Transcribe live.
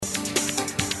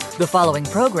The following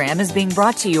program is being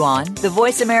brought to you on the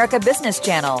Voice America Business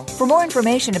Channel. For more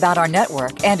information about our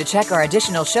network and to check our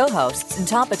additional show hosts and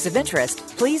topics of interest,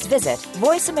 please visit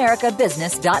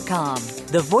voiceamericabusiness.com.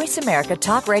 The Voice America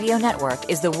Talk Radio Network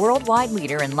is the worldwide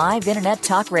leader in live Internet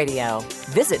talk radio.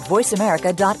 Visit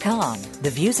voiceamerica.com. The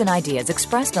views and ideas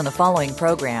expressed on the following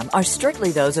program are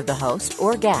strictly those of the host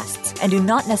or guests and do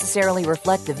not necessarily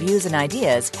reflect the views and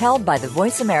ideas held by the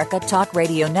Voice America Talk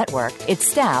Radio Network, its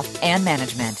staff, and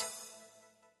management.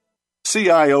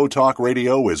 CIO Talk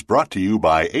Radio is brought to you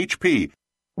by HP.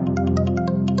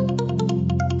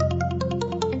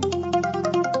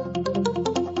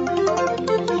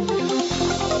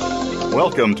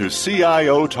 Welcome to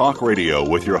CIO Talk Radio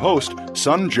with your host,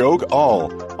 Sanjog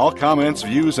Aul. All comments,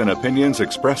 views, and opinions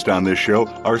expressed on this show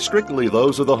are strictly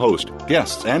those of the host,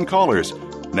 guests, and callers.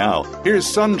 Now, here's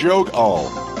Sanjog Aul.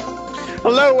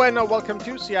 Hello and welcome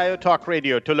to CIO Talk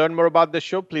Radio. To learn more about the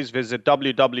show, please visit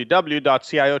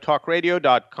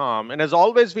www.ciotalkradio.com. And as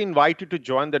always, we invite you to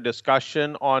join the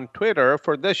discussion on Twitter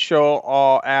for this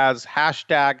show as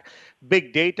hashtag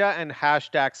Big Data and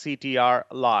hashtag CTR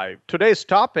Live. Today's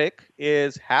topic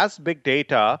is, has Big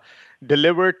Data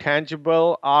delivered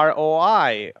tangible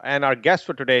ROI? And our guest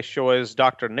for today's show is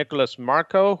Dr. Nicholas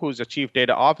Marko, who's a Chief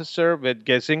Data Officer with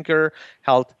Geisinger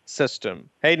Health System.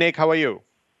 Hey, Nick, how are you?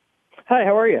 Hi,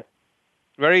 how are you?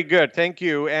 Very good. Thank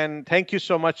you. And thank you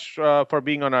so much for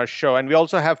being on our show. And we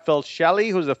also have Phil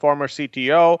Shelley, who's the former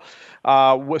CTO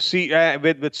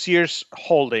with Sears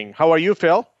Holding. How are you,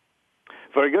 Phil?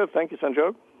 Very good. Thank you,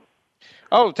 Sanjog.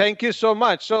 Oh, thank you so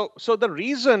much. So the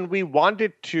reason we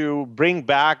wanted to bring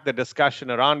back the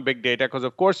discussion around big data, because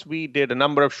of course we did a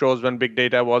number of shows when big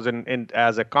data was in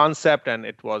as a concept, and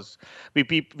it was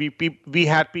we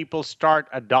had people start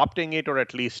adopting it or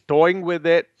at least toying with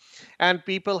it, and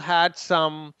people had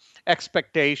some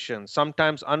expectations,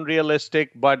 sometimes unrealistic,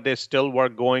 but they still were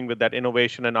going with that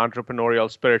innovation and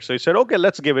entrepreneurial spirit. So he said, okay,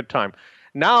 let's give it time.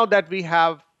 Now that we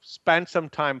have spent some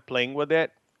time playing with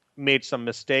it, made some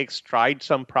mistakes, tried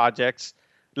some projects,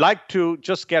 like to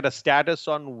just get a status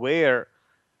on where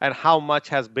and how much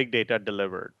has big data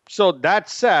delivered. So that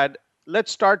said,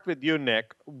 let's start with you,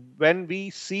 Nick. When we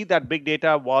see that big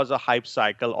data was a hype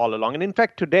cycle all along, and in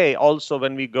fact today also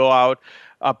when we go out,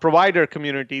 provider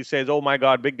community says, oh my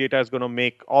God, big data is going to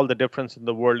make all the difference in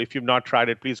the world. If you've not tried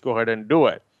it, please go ahead and do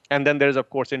it. And then there's, of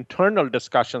course, internal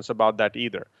discussions about that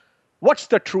either. What's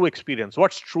the true experience?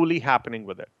 What's truly happening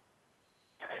with it?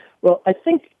 Well, I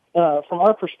think from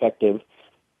our perspective,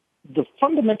 the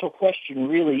fundamental question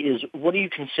really is, what do you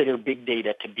consider big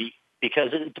data to be? Because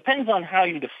it depends on how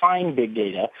you define big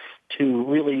data to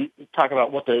really talk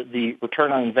about what the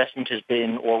return on investment has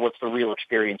been or what's the real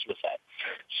experience with that.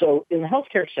 So in the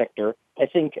healthcare sector, I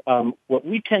think what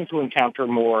we tend to encounter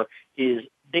more is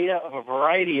data of a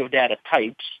variety of data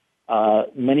types,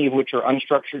 many of which are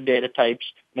unstructured data types,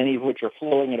 many of which are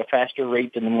flowing at a faster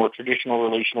rate than the more traditional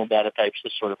relational data types,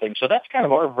 this sort of thing. So that's kind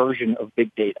of our version of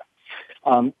big data.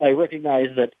 I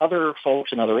recognize that other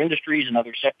folks in other industries and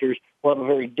other sectors will have a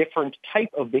very different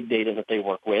type of big data that they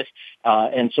work with,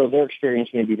 and so their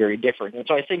experience may be very different. And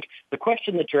so I think the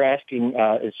question that you're asking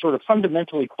is sort of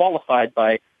fundamentally qualified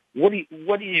by what is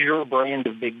your brand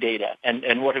of big data,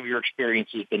 and what have your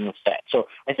experiences been with that? So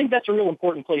I think that's a real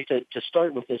important place to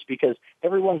start with this, because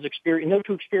everyone's experience, no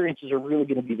two experiences are really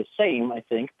going to be the same, I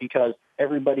think, because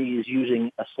everybody is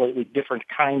using a slightly different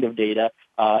kind of data,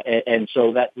 and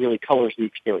so that really colors the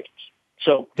experience.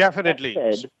 So definitely.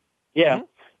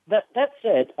 That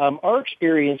said, our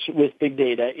experience with big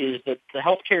data is that the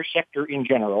healthcare sector in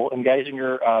general, and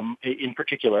Geisinger in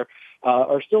particular,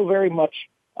 are still very much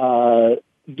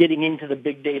getting into the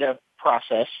big data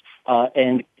process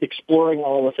and exploring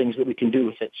all the things that we can do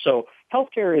with it. So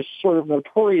healthcare is sort of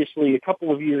notoriously a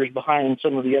couple of years behind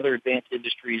some of the other advanced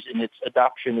industries in its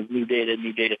adoption of new data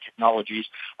technologies.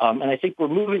 And I think we're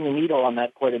moving the needle on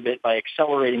that quite a bit by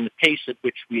accelerating the pace at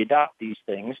which we adopt these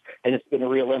things. And it's been a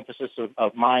real emphasis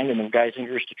of mine and of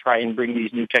Geisinger's to try and bring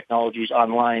these new technologies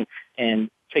online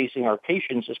and facing our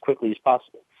patients as quickly as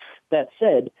possible. That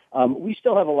said, we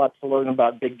still have a lot to learn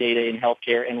about big data in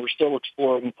healthcare, and we're still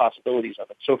exploring the possibilities of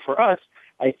it. So for us,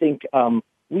 I think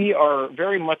we are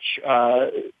very much,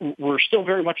 we're still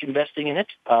very much investing in it.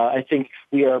 I think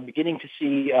we are beginning to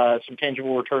see some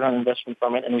tangible return on investment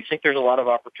from it, and we think there's a lot of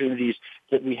opportunities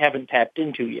that we haven't tapped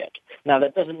into yet. Now,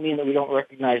 that doesn't mean that we don't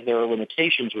recognize there are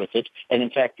limitations with it, and in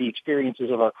fact, the experiences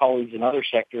of our colleagues in other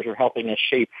sectors are helping us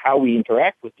shape how we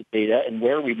interact with the data and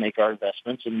where we make our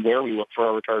investments and where we look for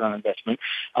our return on investment.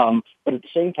 But at the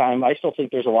same time, I still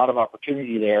think there's a lot of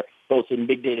opportunity there, both in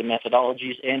big data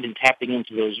methodologies and in tapping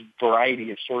into those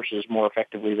variety of sources more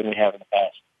effectively than we have in the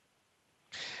past.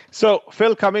 So,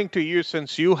 Phil, coming to you,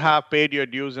 since you have paid your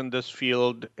dues in this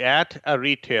field at a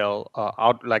retail,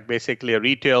 like basically a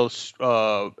retail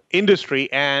industry,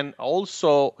 and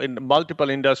also in multiple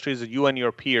industries, you and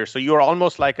your peers. So you're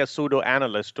almost like a pseudo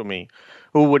analyst to me,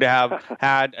 who would have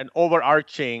had an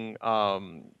overarching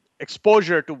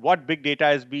exposure to what big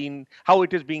data is being, how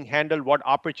it is being handled, what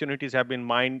opportunities have been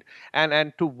mined,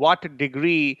 and to what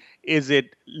degree is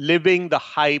it living the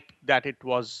hype that it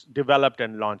was developed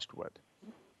and launched with.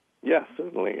 Yeah,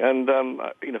 certainly. And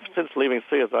since leaving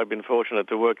Sears, I've been fortunate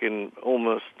to work in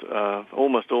almost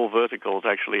all verticals,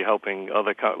 actually helping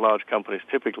other large companies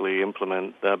typically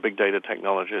implement big data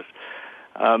technologies.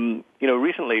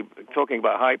 Recently, talking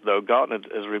about hype, though, Gartner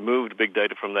has removed big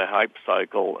data from their hype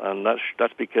cycle, and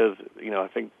that's because I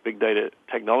think big data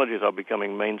technologies are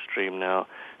becoming mainstream now.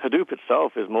 Hadoop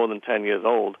itself is more than 10 years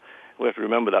old. We have to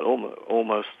remember that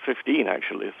almost 15,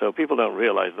 actually. So people don't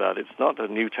realize that. It's not a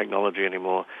new technology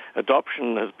anymore.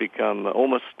 Adoption has become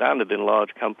almost standard in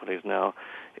large companies now.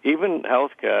 Even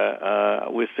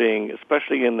healthcare, we're seeing,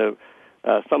 especially in the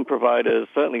some providers,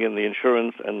 certainly in the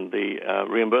insurance and the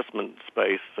reimbursement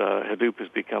space, Hadoop is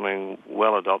becoming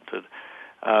well adopted.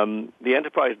 The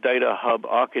enterprise data hub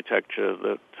architecture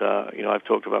that I've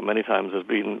talked about many times has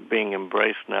been being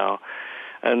embraced now.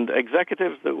 And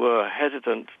executives that were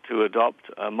hesitant to adopt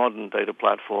a modern data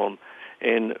platform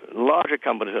in larger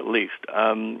companies at least,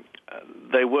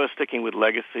 they were sticking with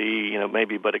legacy,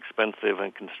 maybe but expensive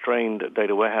and constrained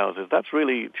data warehouses. That's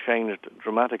really changed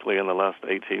dramatically in the last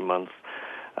 18 months.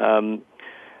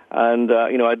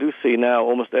 I do see now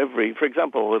almost every, for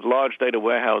example, with large data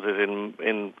warehouses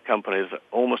in companies,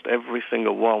 almost every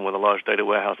single one with a large data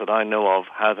warehouse that I know of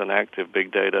has an active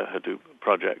big data Hadoop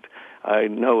project. I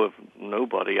know of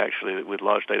nobody actually with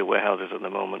large data warehouses at the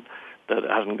moment that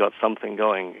hasn't got something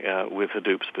going with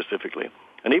Hadoop specifically.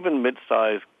 And even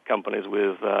mid-sized companies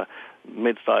with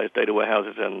mid-sized data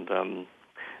warehouses and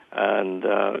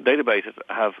databases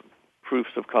have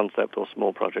proofs of concept or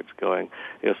small projects going.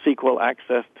 SQL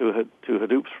access to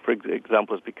Hadoop, for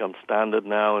example, has become standard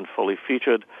now and fully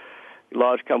featured.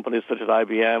 Large companies such as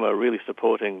IBM are really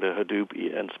supporting the Hadoop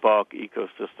and Spark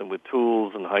ecosystem with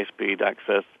tools and high-speed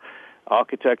access.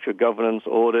 Architecture, governance,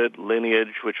 audit,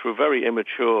 lineage, which were very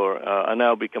immature, are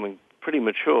now becoming pretty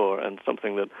mature and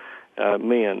something that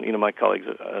me and my colleagues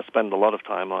spend a lot of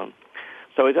time on.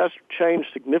 So it has changed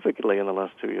significantly in the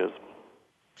last 2 years.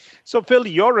 So, Phil,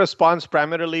 your response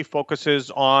primarily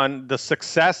focuses on the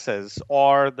successes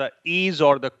or the ease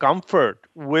or the comfort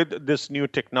with this new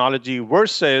technology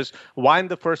versus why in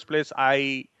the first place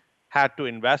I had to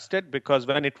invest it, because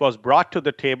when it was brought to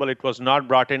the table, it was not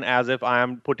brought in as if I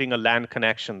am putting a LAN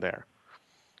connection there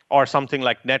or something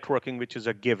like networking, which is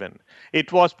a given.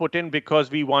 It was put in because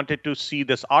we wanted to see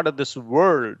this out of this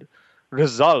world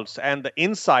results and the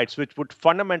insights which would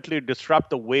fundamentally disrupt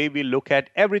the way we look at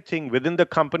everything within the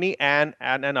company and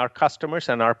our customers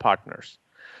and our partners.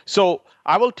 So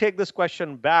I will take this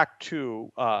question back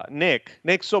to Nick.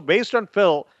 Nick, so based on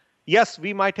Phil, yes,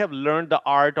 we might have learned the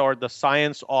art or the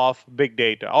science of big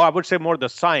data, or I would say more the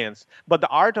science, but the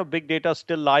art of big data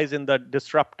still lies in the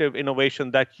disruptive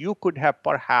innovation that you could have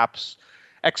perhaps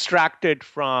extracted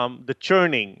from the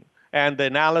churning and the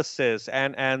analysis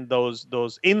and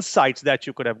those insights that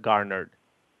you could have garnered.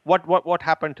 What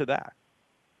happened to that?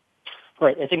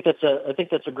 Right. I think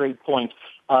that's a great point.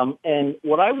 And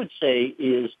what I would say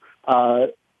is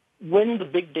when the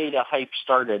big data hype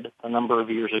started a number of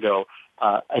years ago,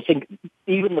 I think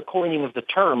even the coining of the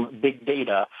term big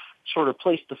data sort of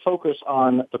placed the focus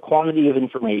on the quantity of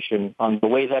information, on the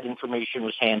way that information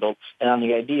was handled, and on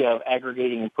the idea of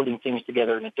aggregating and putting things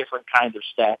together in a different kind of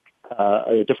stack,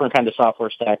 a different kind of software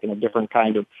stack, and a different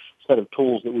kind of set of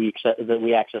tools that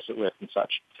we access it with and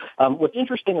such. What's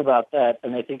interesting about that,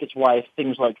 and I think it's why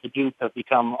things like Hadoop have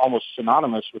become almost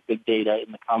synonymous with big data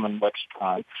in the common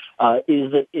lexicon,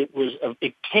 is that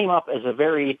it came up as a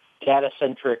very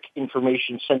data-centric,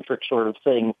 information-centric sort of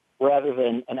thing rather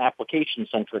than an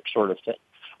application-centric sort of thing.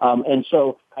 And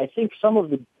so I think some of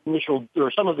the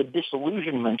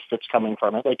disillusionment that's coming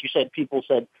from it, like you said, people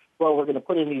said, well, we're going to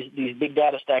put in these big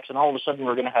data stacks and all of a sudden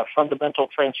we're going to have fundamental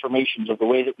transformations of the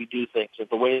way that we do things, of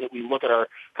the way that we look at our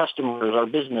customers, our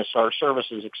business, our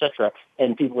services, et cetera.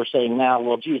 And people are saying now,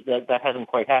 well, geez, that hasn't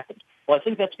quite happened. Well, I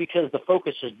think that's because the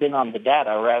focus has been on the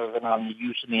data rather than on the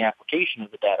use and the application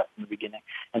of the data from the beginning.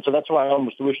 And so that's why I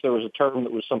almost wish there was a term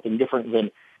that was something different than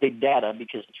big data,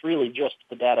 because it's really just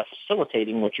the data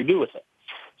facilitating what you do with it.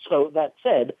 So that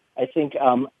said, I think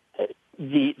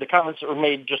the comments that were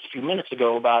made just a few minutes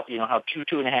ago about, how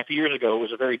 2.5 years ago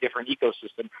was a very different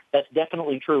ecosystem, that's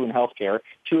definitely true in healthcare.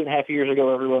 2.5 years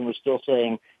ago, everyone was still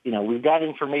saying, we've got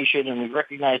information and we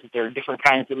recognize that there are different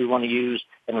kinds that we want to use,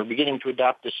 and we're beginning to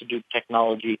adopt this Hadoop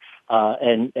technology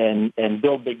and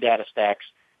build big data stacks.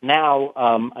 Now,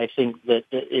 I think that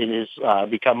it has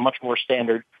become much more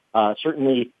standard.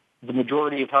 Certainly, the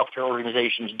majority of healthcare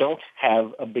organizations don't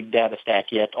have a big data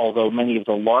stack yet, although many of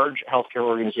the large healthcare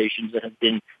organizations that have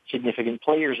been significant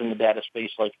players in the data space,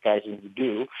 like Geisinger,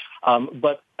 do.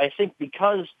 But I think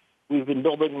because we've been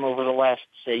building them over the last,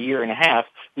 say, year and a half,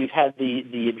 we've had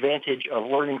the advantage of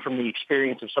learning from the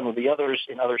experience of some of the others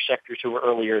in other sectors who were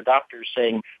earlier adopters,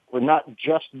 saying we're not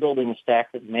just building a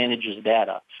stack that manages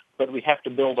data, but we have to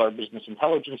build our business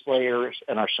intelligence layers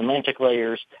and our semantic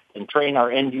layers and train our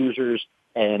end users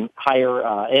and hire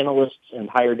analysts and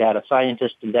hire data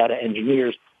scientists and data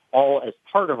engineers all as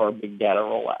part of our big data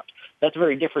rollout. That's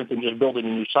very different than just building a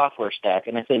new software stack.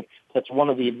 And I think that's one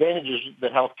of the advantages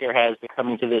that healthcare has to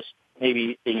coming to this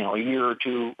maybe a year or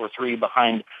two or three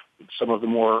behind some of the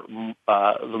more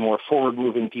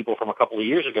forward-moving people from a couple of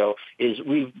years ago, is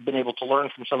we've been able to learn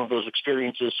from some of those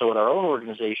experiences. So in our own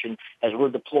organization, as we're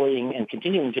deploying and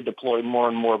continuing to deploy more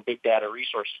and more big data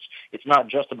resources, it's not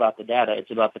just about the data,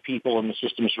 it's about the people and the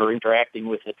systems who are interacting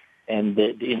with it and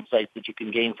the insights that you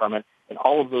can gain from it. And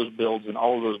all of those builds and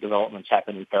all of those developments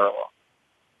happen in parallel.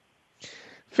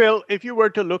 Phil, if you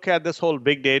were to look at this whole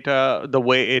big data, the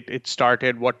way it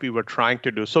started, what we were trying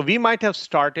to do. So we might have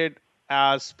started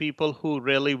as people who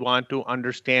really want to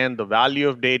understand the value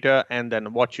of data and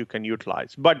then what you can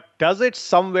utilize. But does it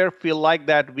somewhere feel like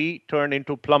that we turn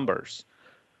into plumbers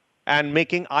and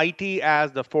making IT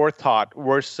as the forethought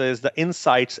versus the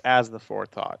insights as the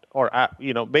forethought? Or,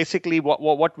 basically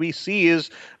what we see is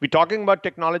we're talking about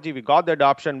technology, we got the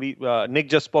adoption, Nick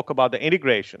just spoke about the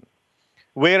integration.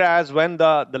 Whereas when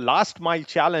the last mile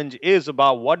challenge is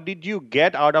about what did you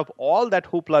get out of all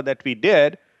that hoopla that we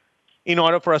did in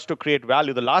order for us to create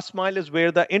value. The last mile is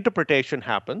where the interpretation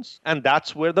happens, and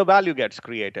that's where the value gets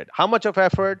created. How much of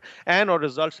effort and/or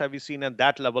results have you seen at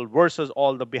that level versus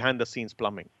all the behind-the-scenes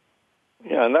plumbing?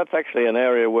 Yeah, and that's actually an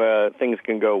area where things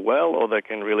can go well or they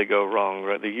can really go wrong.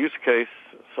 Right? The use case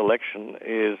selection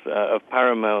is of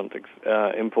paramount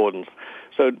importance.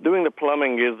 So doing the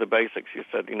plumbing is the basics. You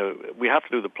said, we have to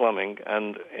do the plumbing,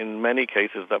 and in many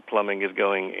cases that plumbing is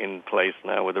going in place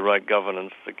now with the right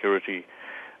governance, security,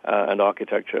 and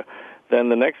architecture. Then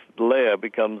the next layer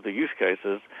becomes the use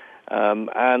cases,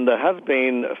 and there has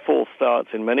been false starts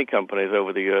in many companies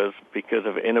over the years because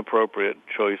of inappropriate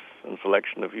choice and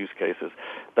selection of use cases.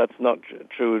 That's not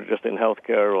true just in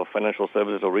healthcare or financial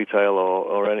services or retail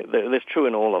or any. It's true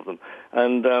in all of them.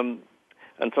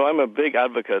 And so I'm a big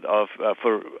advocate of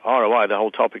for ROI. The whole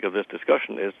topic of this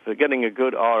discussion is that getting a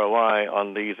good ROI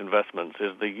on these investments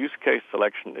is the use case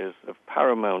selection is of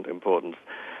paramount importance.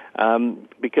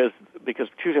 Because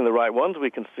choosing the right ones, we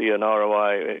can see an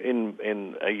ROI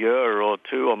in a year or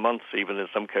two or months even in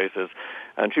some cases.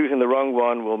 And choosing the wrong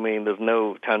one will mean there's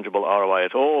no tangible ROI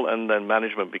at all, and then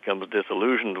management becomes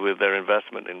disillusioned with their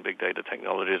investment in big data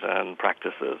technologies and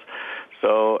practices.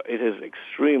 So it is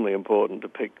extremely important to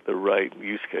pick the right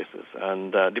use cases.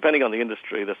 And depending on the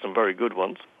industry, there's some very good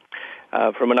ones.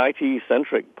 From an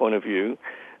IT-centric point of view,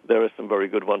 there are some very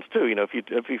good ones too.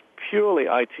 If you purely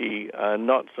IT,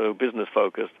 not so business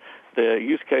focused, the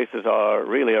use cases are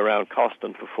really around cost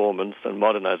and performance and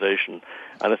modernization,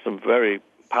 and there's some very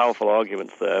powerful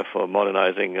arguments there for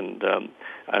modernizing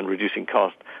and reducing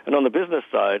cost. And on the business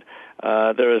side,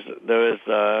 there is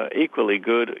equally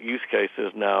good use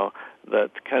cases now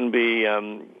that can be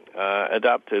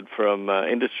adapted from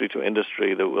industry to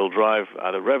industry that will drive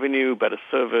either revenue, better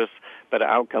service, better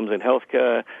outcomes in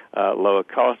healthcare, lower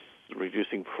costs,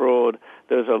 reducing fraud.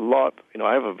 There's a lot.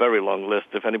 I have a very long list.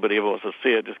 If anybody ever wants to see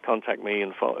it, just contact me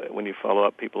and when you follow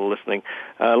up, people listening.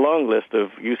 A long list of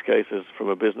use cases from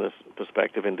a business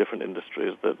perspective in different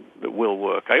industries that will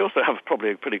work. I also have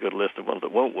probably a pretty good list of ones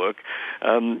that won't work,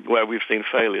 where we've seen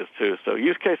failures too. So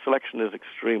use case selection is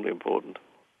extremely important.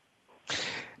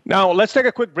 Now, let's take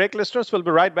a quick break, listeners. We'll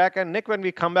be right back. And Nick, when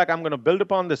we come back, I'm going to build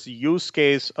upon this use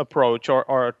case approach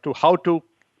or to how to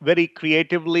very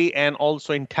creatively and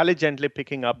also intelligently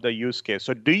picking up the use case.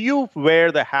 So do you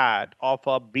wear the hat of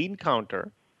a bean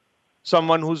counter,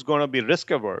 someone who's going to be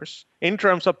risk averse in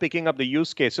terms of picking up the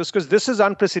use cases? Because this is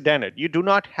unprecedented. You do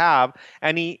not have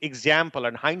any example,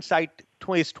 and hindsight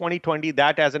is 2020.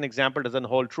 That as an example doesn't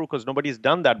hold true because nobody's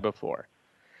done that before.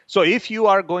 So if you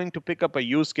are going to pick up a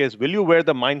use case, will you wear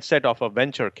the mindset of a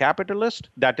venture capitalist?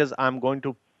 That is, I'm going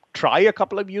to try a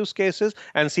couple of use cases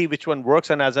and see which one works,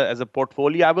 and as a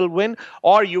portfolio I will win,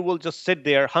 or you will just sit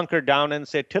there, hunker down, and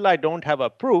say, till I don't have a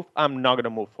proof, I'm not going to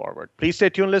move forward. Please stay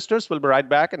tuned, listeners. We'll be right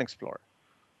back and explore.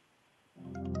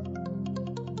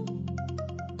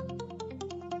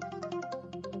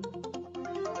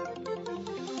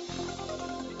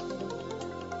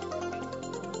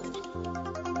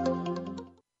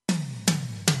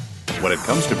 When it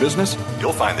comes to business,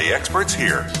 you'll find the experts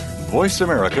here. Voice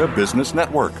America Business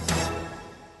Network.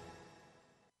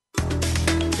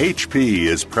 HP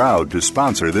is proud to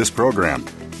sponsor this program.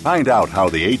 Find out how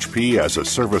the HP as a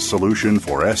service solution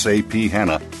for SAP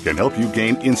HANA can help you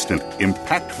gain instant,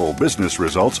 impactful business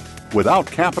results without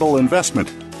capital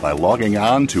investment by logging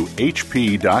on to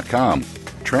hp.com.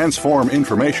 Transform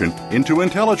information into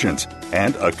intelligence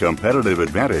and a competitive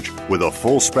advantage with a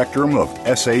full spectrum of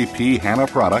SAP HANA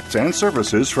products and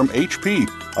services from HP,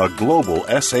 a global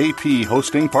SAP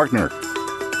hosting partner.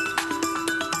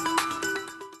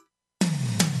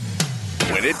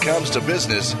 When it comes to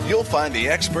business, you'll find the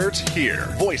experts here.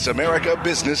 Voice America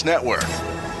Business Network.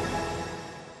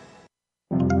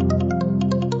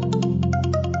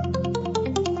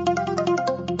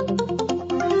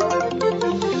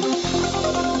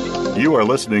 You are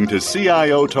listening to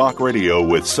CIO Talk Radio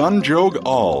with Sanjog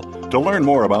Aul. To learn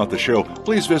more about the show,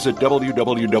 please visit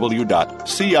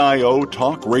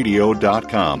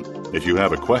www.ciotalkradio.com. If you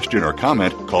have a question or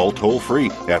comment, call toll-free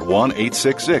at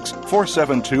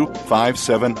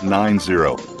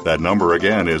 1-866-472-5790. That number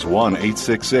again is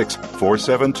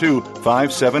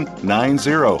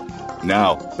 1-866-472-5790.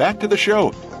 Now, back to the show.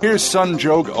 Here's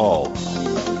Sanjog Aul.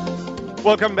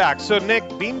 Welcome back. So, Nick,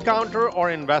 bean counter or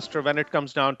investor when it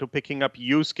comes down to picking up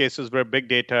use cases where big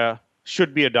data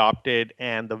should be adopted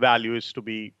and the value is to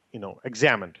be,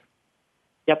 examined?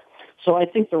 Yep. So I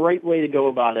think the right way to go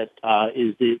about it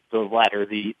is the latter,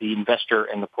 the investor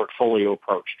and the portfolio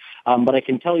approach. But I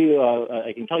can tell you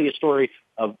a story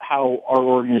of how our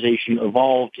organization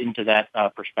evolved into that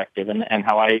perspective and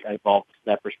how I evolved to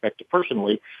that perspective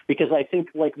personally, because I think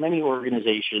like many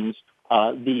organizations,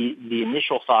 the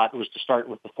initial thought was to start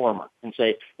with the former and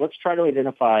say, let's try to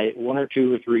identify one or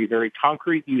two or three very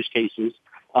concrete use cases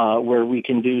where we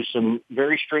can do some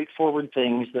very straightforward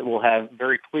things that will have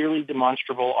very clearly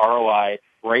demonstrable ROI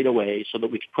right away so that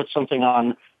we can put something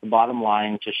on the bottom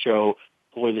line to show,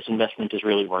 boy, this investment is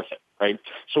really worth it, right?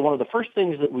 So one of the first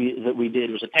things that we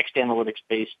did was a text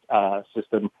analytics-based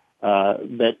system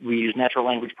that we use natural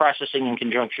language processing in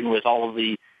conjunction with all of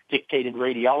the dictated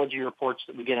radiology reports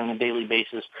that we get on a daily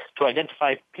basis to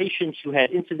identify patients who had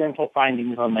incidental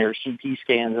findings on their CT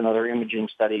scans and other imaging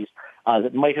studies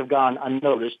that might have gone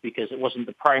unnoticed because it wasn't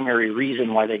the primary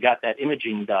reason why they got that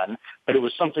imaging done, but it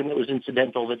was something that was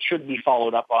incidental that should be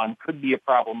followed up on, could be a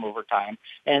problem over time.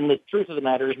 And the truth of the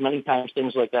matter is many times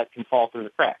things like that can fall through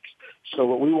the cracks. So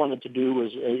what we wanted to do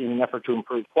was, in an effort to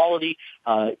improve quality,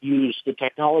 use the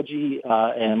technology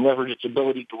and leverage its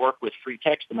ability to work with free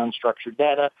text and unstructured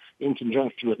data in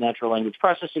conjunction with natural language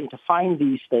processing to find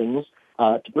these things,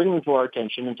 to bring them to our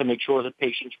attention, and to make sure that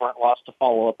patients weren't lost to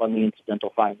follow up on the incidental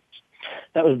findings.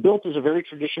 That was built as a very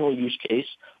traditional use case,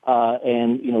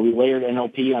 and we layered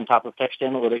NLP on top of text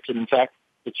analytics, and in fact,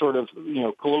 it sort of,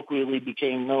 colloquially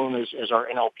became known as our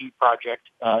NLP project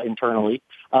internally.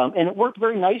 And it worked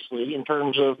very nicely in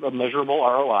terms of a measurable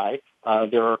ROI.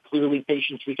 There are clearly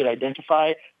patients we could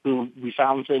identify who we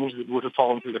found things that would have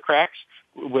fallen through the cracks.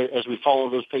 As we follow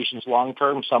those patients long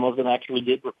term, some of them actually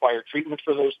did require treatment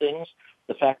for those things.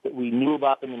 The fact that we knew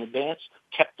about them in advance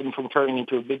kept them from turning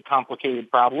into a big complicated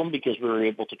problem because we were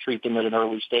able to treat them at an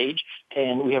early stage,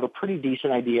 and we have a pretty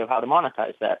decent idea of how to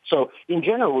monetize that. So in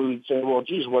general, we would say, well,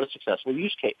 geez, what a successful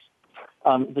use case.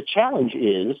 The challenge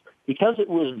is, because it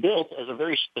was built as a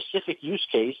very specific use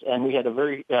case and we had a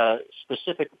very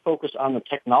specific focus on the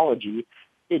technology,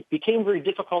 it became very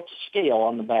difficult to scale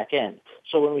on the back end.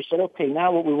 So when we said, okay,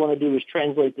 now what we want to do is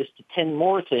translate this to 10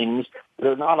 more things that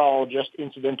are not all just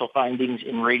incidental findings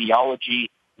in radiology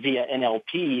via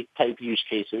NLP type use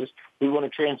cases, we want to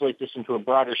translate this into a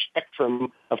broader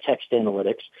spectrum of text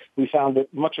analytics. We found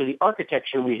that much of the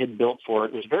architecture we had built for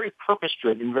it was very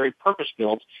purpose-driven, very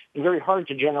purpose-built, and very hard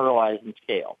to generalize and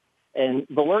scale. And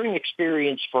the learning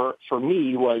experience for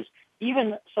me was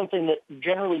even something that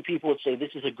generally people would say,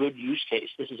 this is a good use case,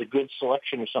 this is a good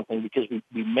selection of something because we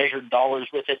measured dollars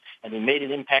with it and we made an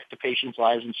impact to patients'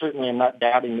 lives, and certainly I'm not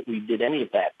doubting that we did any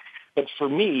of that. But for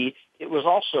me, it was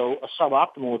also a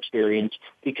suboptimal experience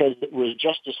because it was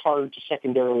just as hard to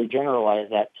secondarily generalize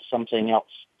that to something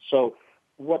else. So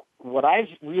what I've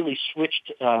really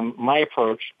switched my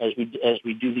approach as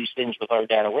we do these things with our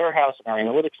data warehouse and our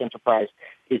analytics enterprise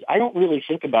is I don't really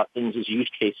think about things as use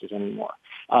cases anymore.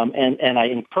 And I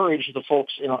encourage the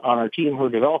folks on our team who are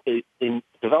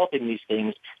developing these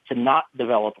things to not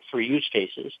develop for use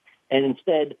cases, and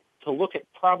instead to look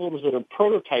at problems that are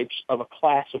prototypes of a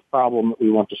class of problem that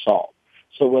we want to solve.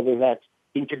 So whether that's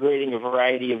integrating a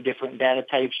variety of different data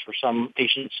types for some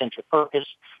patient-centric purpose,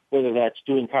 whether that's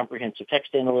doing comprehensive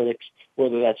text analytics,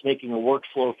 whether that's making a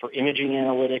workflow for imaging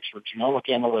analytics or genomic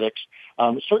analytics.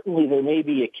 Certainly there may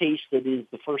be a case that is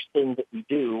the first thing that we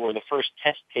do or the first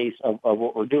test case of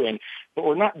what we're doing, but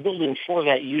we're not building for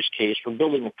that use case. We're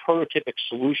building a prototypic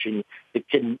solution that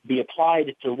can be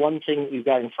applied to one thing that we've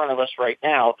got in front of us right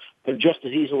now, but just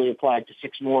as easily applied to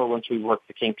 6 more once we work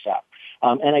the kinks out.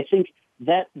 And I think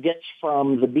that gets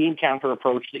from the bean counter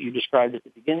approach that you described at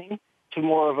the beginning to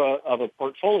more of a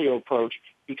portfolio approach,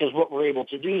 because what we're able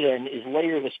to do then is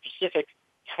layer the specific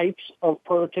types of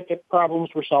prototypic problems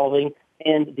we're solving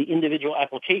and the individual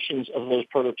applications of those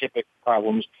prototypic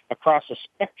problems across a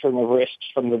spectrum of risks,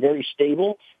 from the very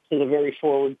stable to the very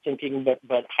forward-thinking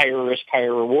but higher risk,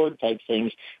 higher reward type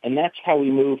things. And that's how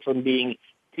we move from being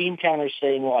bean counters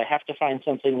saying, well, I have to find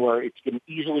something where it's going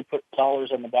to easily put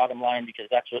dollars on the bottom line because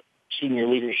that's what senior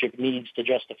leadership needs to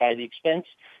justify the expense,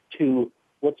 to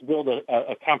let's build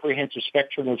a comprehensive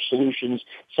spectrum of solutions,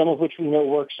 some of which we know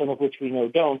work, some of which we know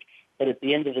don't. But at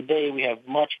the end of the day, we have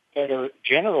much better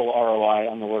general ROI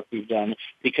on the work we've done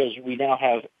because we now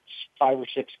have 5 or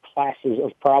 6 classes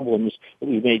of problems that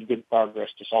we've made good progress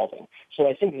to solving. So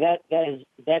I think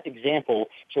that example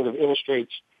sort of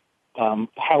illustrates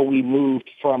how we moved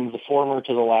from the former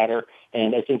to the latter,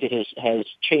 and I think it has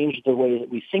changed the way that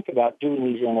we think about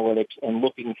doing these analytics and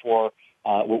looking for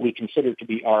what we consider to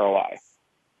be ROI.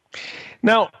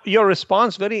 Now, your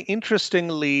response very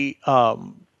interestingly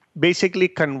basically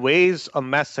conveys a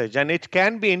message, and it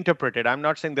can be interpreted. I'm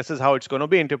not saying this is how it's going to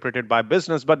be interpreted by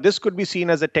business, but this could be seen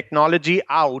as a technology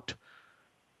out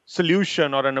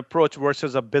solution or an approach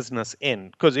versus a business in.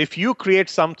 Because if you create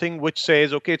something which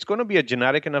says, okay, it's going to be a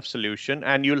generic enough solution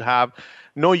and you'll have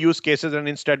no use cases, and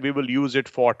instead we will use it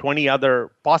for 20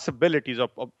 other possibilities of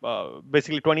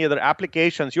basically 20 other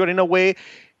applications, you're in a way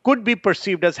could be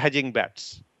perceived as hedging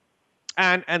bets.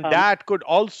 And that could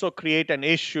also create an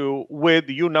issue with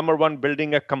you, number one,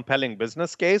 building a compelling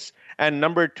business case, and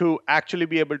number two, actually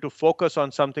be able to focus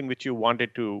on something which you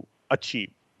wanted to achieve.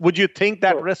 Would you think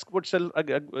that risk would still,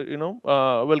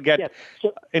 will get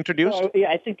introduced?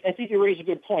 I think you raise a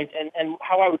good point, and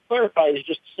how I would clarify is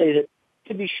just to say that,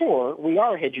 to be sure, we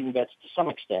are hedging bets to some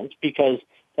extent because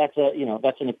that's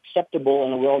an acceptable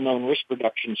and a well-known risk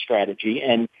reduction strategy,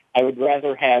 and I would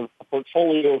rather have a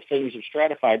portfolio of things of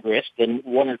stratified risk than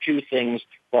 1 or 2 things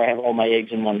where I have all my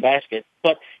eggs in one basket.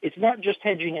 But it's not just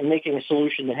hedging and making a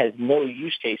solution that has no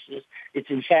use cases. It's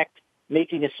in fact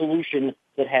making a solution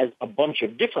that has a bunch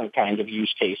of different kinds of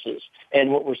use cases.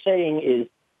 And what we're saying is,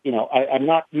 I'm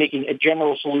not making a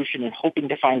general solution and hoping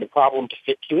to find a problem to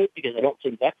fit to it, because I don't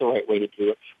think that's the right way to do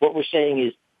it. What we're saying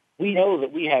is, we know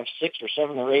that we have 6 or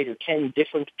 7 or 8 or 10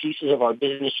 different pieces of our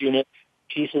business unit,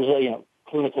 pieces of,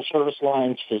 clinical service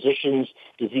lines, physicians,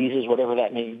 diseases, whatever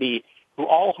that may be, who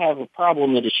all have a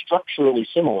problem that is structurally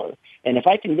similar. And if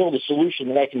I can build a solution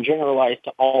that I can generalize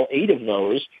to all 8 of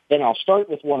those, then I'll start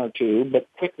with 1 or 2, but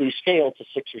quickly scale to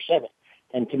 6 or 7.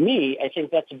 And to me, I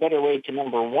think that's a better way to,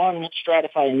 number one,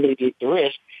 stratify and mitigate the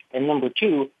risk, and number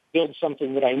 2, build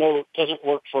something that I know doesn't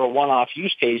work for a one-off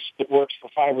use case, but works for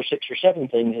 5 or 6 or 7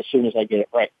 things as soon as I get it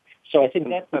right. So I think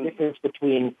that's the difference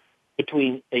between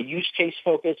a use case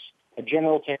focus, a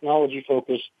general technology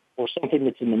focus, or something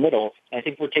that's in the middle. I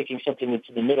think we're taking something that's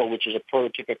in the middle, which is a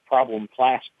prototypic problem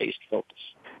class-based focus.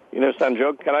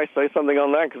 Sanjog, can I say something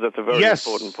on that? Because that's a very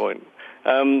important point.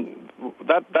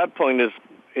 That point is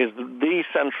the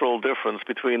central difference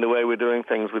between the way we're doing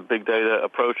things with big data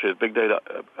approaches, big data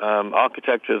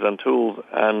architectures and tools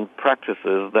and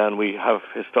practices than we have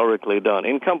historically done.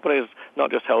 In companies, not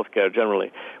just healthcare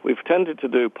generally, we've tended to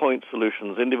do point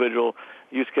solutions, individual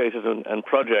use cases and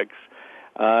projects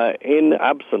in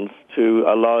absence to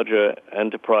a larger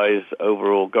enterprise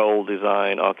overall goal,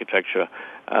 design, architecture.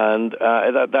 And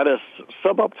that has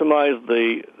sub-optimized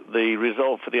the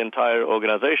result for the entire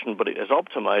organization, but it has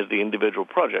optimized the individual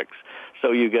projects.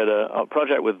 So you get a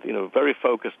project with very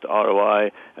focused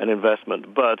ROI and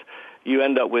investment, but you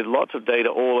end up with lots of data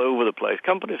all over the place.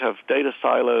 Companies have data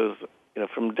silos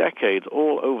from decades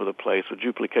all over the place with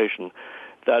duplication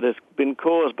that has been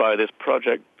caused by this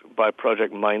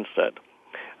project-by-project mindset.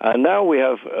 And now we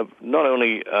have not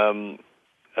only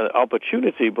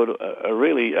opportunity, but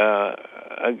really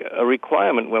a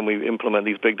requirement when we implement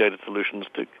these big data solutions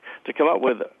to come up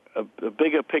with a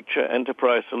bigger picture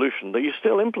enterprise solution that you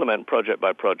still implement project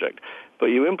by project, but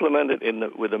you implement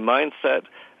it with a mindset,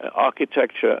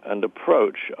 architecture, and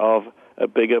approach of a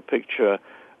bigger picture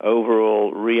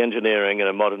overall re-engineering and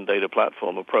a modern data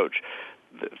platform approach.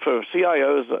 For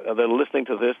CIOs that are listening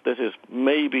to this is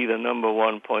maybe the number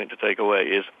one point to take away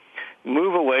is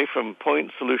move away from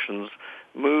point solutions,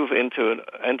 move into an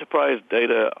enterprise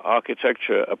data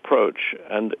architecture approach,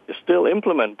 and still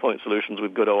implement point solutions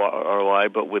with good ROI,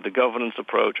 but with the governance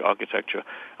approach, architecture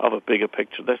of a bigger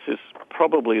picture. This is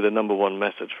probably the number one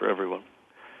message for everyone.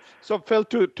 So, Phil,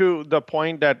 to the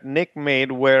point that Nick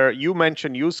made, where you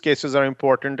mentioned use cases are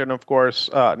important, and of course,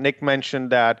 Nick mentioned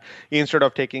that instead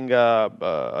of taking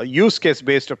a use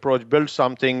case-based approach, build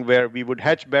something where we would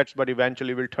hedge bets, but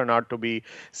eventually will turn out to be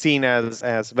seen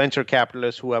as venture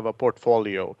capitalists who have a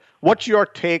portfolio. What's your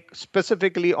take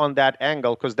specifically on that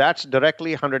angle? Because that's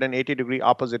directly 180-degree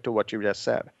opposite to what you just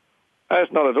said.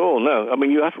 That's not at all, no. I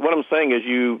mean, what I'm saying is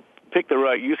you pick the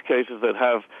right use cases that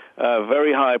have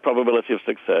very high probability of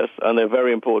success, and they're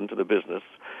very important to the business.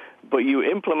 But you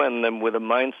implement them with a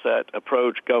mindset,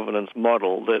 approach, governance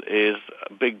model that is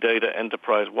big data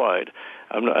enterprise-wide.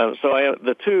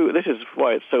 This is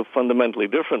why it's so fundamentally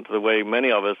different to the way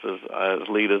many of us as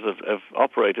leaders have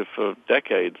operated for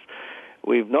decades.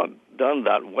 We've not done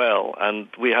that well, and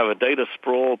we have a data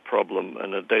sprawl problem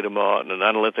and a data mart and an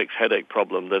analytics headache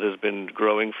problem that has been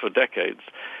growing for decades.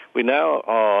 We now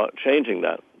are changing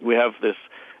that. We have this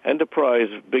enterprise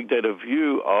big data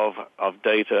view of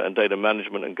data and data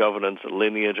management and governance and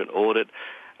lineage and audit,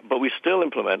 but we still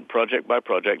implement project by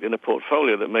project in a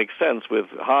portfolio that makes sense with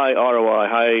high ROI,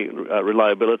 high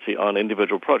reliability on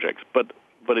individual projects. But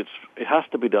it has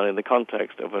to be done in the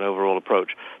context of an overall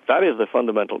approach. That is the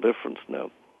fundamental difference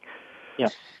now. Yeah,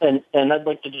 and I'd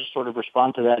like to just sort of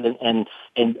respond to that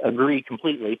and agree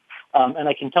completely. And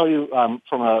I can tell you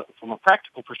from a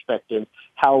practical perspective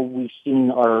how we've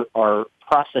seen our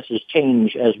processes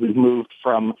change as we've moved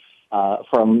from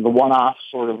the one-off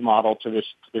sort of model to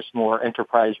this more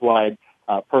enterprise-wide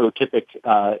prototypic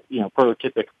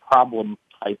problem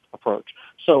type approach.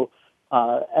 So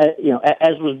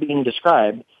as was being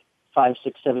described 5,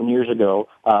 6, 7 years ago,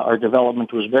 our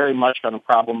development was very much on a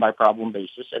problem-by-problem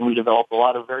basis, and we developed a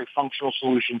lot of very functional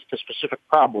solutions to specific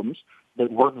problems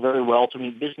that worked very well to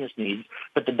meet business needs.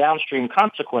 But the downstream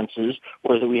consequences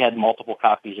were that we had multiple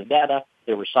copies of data,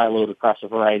 they were siloed across a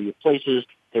variety of places,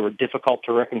 they were difficult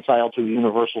to reconcile to a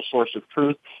universal source of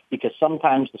truth, because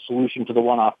sometimes the solution to the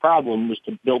one-off problem was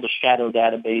to build a shadow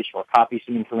database or copy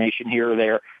some information here or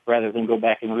there, rather than go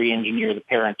back and re-engineer the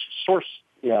parent source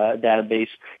database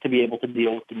to be able to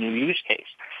deal with the new use case.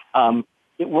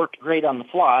 It worked great on the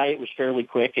fly. It was fairly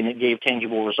quick, and it gave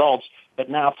tangible results. But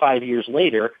now, 5 years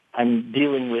later, I'm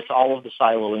dealing with all of the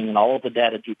siloing and all of the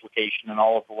data duplication and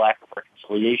all of the lack of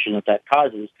reconciliation that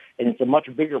causes. And it's a much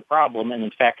bigger problem, and in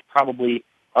fact, probably,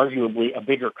 arguably, a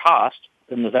bigger cost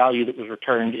than the value that was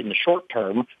returned in the short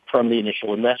term from the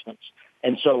initial investments.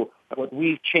 And so what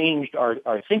we've changed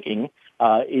our thinking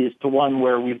is to one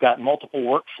where we've got multiple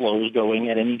workflows going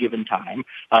at any given time,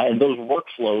 and those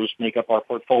workflows make up our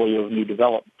portfolio of new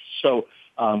developments. So,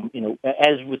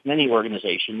 as with many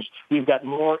organizations, we've got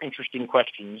more interesting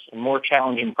questions and more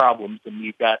challenging problems than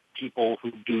we've got people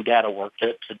who do data work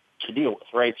to deal with,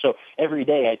 right? So every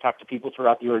day I talk to people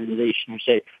throughout the organization who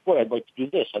say, boy, I'd like to do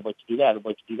this, I'd like to do that, I'd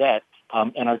like to do that.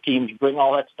 And our teams bring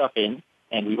all that stuff in,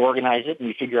 and we organize it, and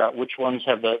we figure out which ones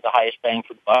have the highest bang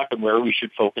for the buck and where we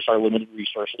should focus our limited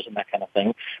resources and that kind of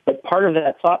thing. But part of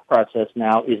that thought process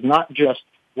now is not just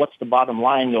what's the bottom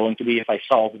line going to be if I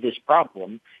solve this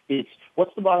problem. It's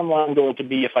what's the bottom line going to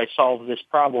be if I solve this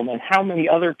problem, and how many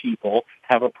other people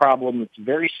have a problem that's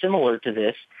very similar to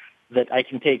this, that I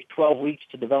can take 12 weeks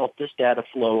to develop this data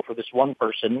flow for this one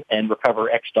person and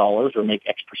recover X dollars or make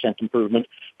X percent improvement.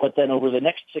 But then over the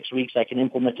next 6 weeks, I can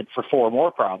implement it for 4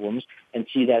 more problems and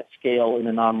see that scale in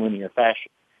a nonlinear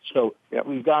fashion. So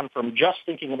we've gone from just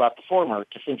thinking about the former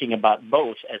to thinking about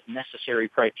both as necessary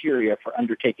criteria for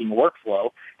undertaking a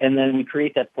workflow. And then we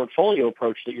create that portfolio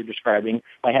approach that you're describing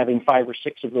by having 5 or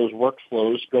 6 of those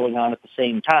workflows going on at the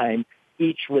same time,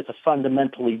 each with a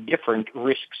fundamentally different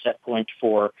risk set point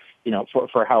for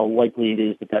how likely it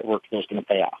is that workflow is going to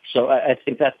pay off. So I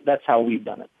think that's how we've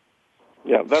done it.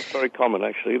 Yeah, that's very common,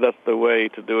 actually. That's the way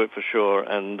to do it for sure.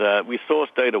 And we source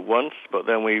data once, but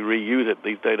then we reuse it.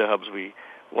 These data hubs, we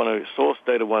want to source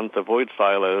data once, avoid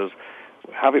silos,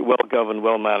 have it well governed,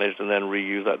 well managed, and then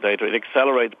reuse that data. It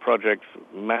accelerates projects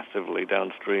massively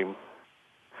downstream.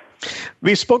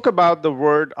 We spoke about the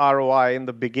word ROI in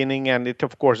the beginning, and it,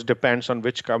 of course, depends on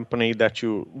which company that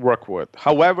you work with.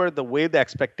 However, the way the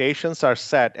expectations are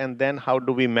set, and then how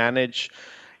do we manage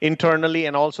internally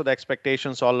and also the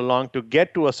expectations all along to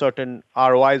get to a certain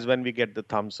ROIs when we get the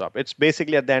thumbs up. It's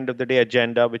basically, at the end of the day,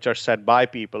 agenda which are set by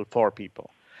people for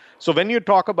people. So when you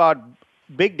talk about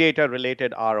big data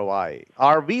related ROI,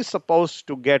 are we supposed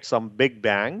to get some big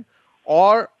bang?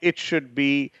 Or it should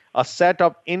be a set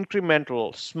of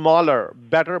incremental, smaller,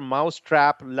 better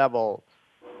mousetrap level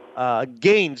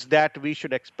gains that we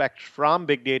should expect from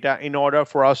big data in order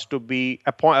for us to be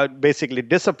basically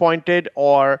disappointed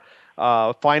or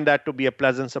find that to be a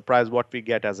pleasant surprise what we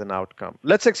get as an outcome.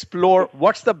 Let's explore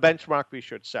what's the benchmark we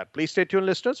should set. Please stay tuned,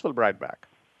 listeners. We'll be right back.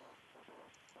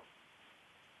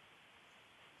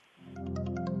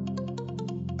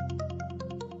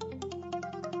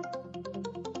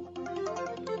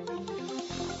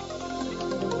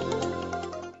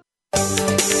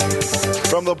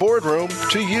 From the boardroom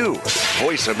to you,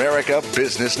 Voice America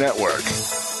Business Network.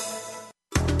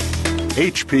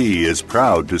 HP is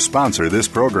proud to sponsor this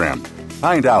program.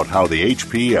 Find out how the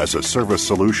HP as a service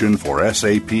solution for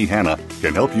SAP HANA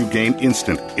can help you gain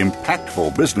instant,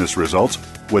 impactful business results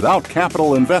without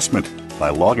capital investment by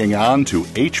logging on to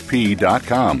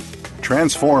hp.com.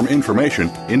 Transform information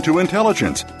into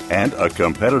intelligence and a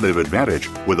competitive advantage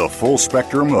with a full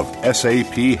spectrum of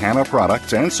SAP HANA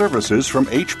products and services from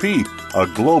HP, a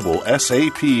global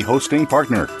SAP hosting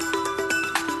partner.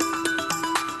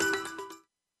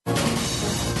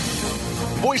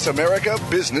 Voice America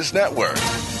Business Network,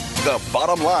 the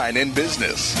bottom line in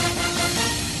business.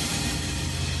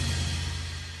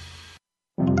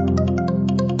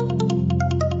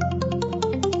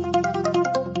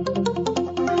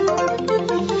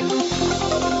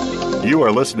 You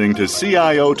are listening to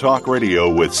CIO Talk Radio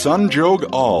with Sanjog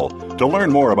Aul. To learn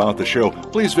more about the show,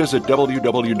 please visit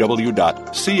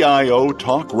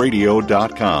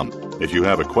www.ciotalkradio.com. If you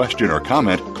have a question or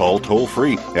comment, call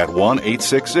toll-free at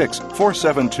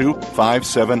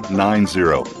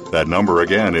 1-866-472-5790. That number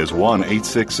again is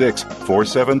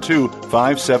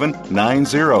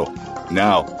 1-866-472-5790.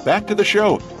 Now, back to the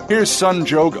show. Here's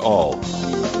Sanjog Aul.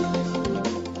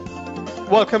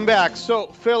 Welcome back. So,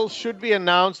 Phil, should we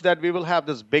announce that we will have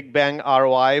this big bang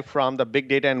ROI from the big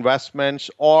data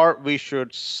investments, or we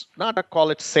should not call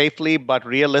it safely, but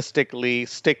realistically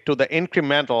stick to the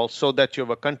incremental so that you have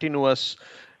a continuous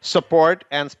support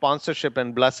and sponsorship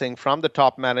and blessing from the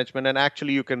top management, and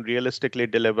actually you can realistically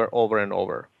deliver over and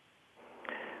over?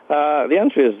 The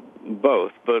answer is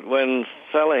both, but when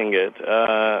selling it,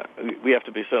 we have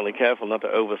to be certainly careful not to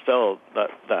oversell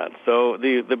that. So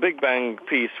the big bang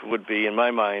piece would be, in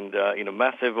my mind,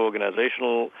 massive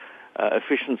organizational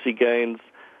efficiency gains,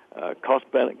 cost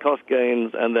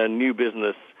gains, and then new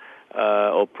business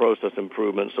or process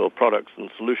improvements or products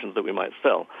and solutions that we might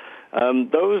sell.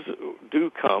 Those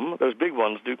big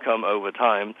ones do come over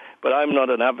time, but I'm not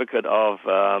an advocate of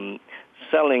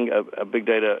selling a big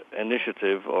data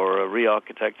initiative or a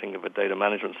re-architecting of a data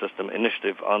management system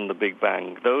initiative on the big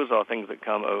bang. Those are things that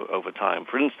come over time.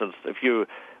 For instance, if you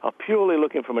are purely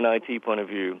looking from an IT point of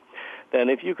view, then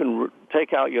if you can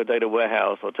take out your data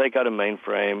warehouse or take out a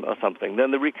mainframe or something, then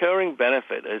the recurring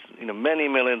benefit is many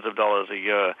millions of dollars a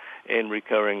year in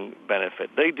recurring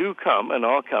benefit. They do come and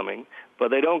are coming,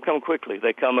 but they don't come quickly.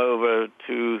 They come over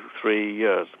 2-3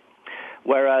 years.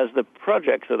 Whereas the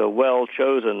projects that are well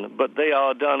chosen, but they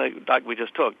are done, like we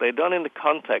just talked, they're done in the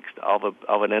context of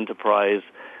an enterprise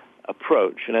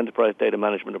approach, an enterprise data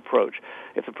management approach.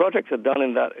 If the projects are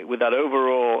done with that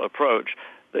overall approach,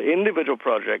 the individual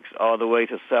projects are the way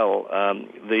to sell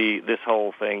this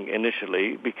whole thing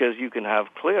initially, because you can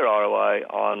have clear ROI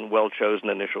on well-chosen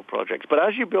initial projects. But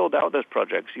as you build out those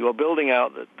projects, you are building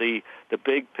out the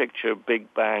big picture,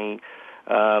 big bang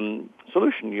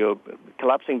solution. You're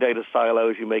collapsing data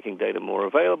silos, you're making data more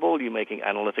available, you're making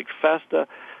analytics faster.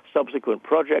 Subsequent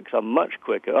projects are much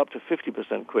quicker, up to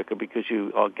 50% quicker, because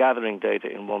you are gathering data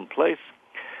in one place.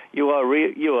 You are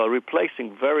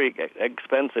replacing very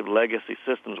expensive legacy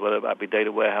systems, whether that be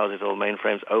data warehouses or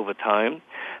mainframes, over time.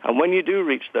 And when you do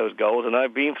reach those goals, and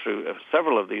I've been through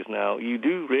several of these now, you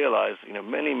do realize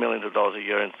many millions of dollars a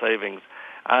year in savings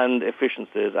and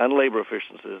efficiencies and labor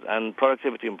efficiencies and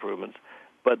productivity improvements.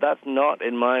 But that's not,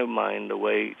 in my mind, the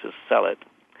way to sell it.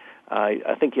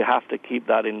 I think you have to keep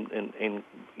that in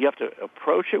you have to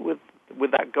approach it with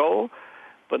that goal,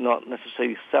 but not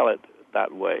necessarily sell it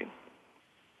that way.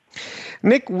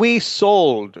 Nick, we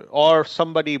sold or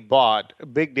somebody bought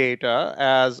big data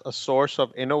as a source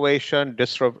of innovation,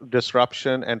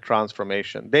 disruption, and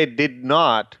transformation. They did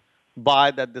not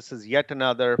buy that this is yet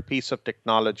another piece of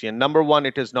technology. And number one,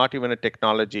 it is not even a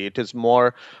technology; it is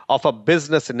more of a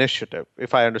business initiative,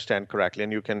 if I understand correctly.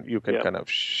 And you can kind of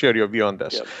share your view on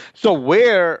this. Yep. So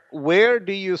where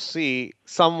do you see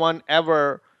someone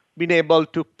ever been able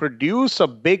to produce a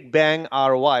big bang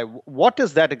ROI? What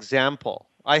is that example?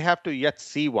 I have to yet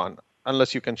see one,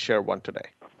 unless you can share one today.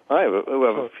 We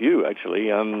have a few, actually,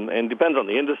 and it depends on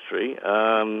the industry.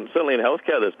 Certainly in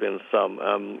healthcare, there's been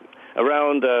some.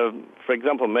 Around, for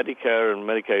example, Medicare and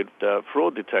Medicaid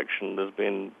fraud detection, there's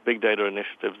been big data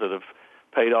initiatives that have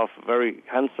paid off very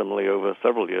handsomely over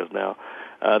several years now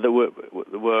that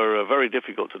were very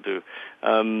difficult to do.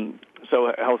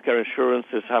 So healthcare insurance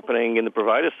is happening in the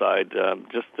provider side,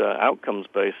 just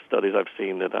outcomes-based studies I've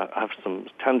seen that have some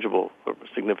tangible,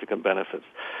 significant benefits.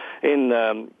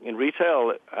 In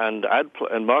retail and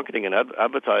marketing and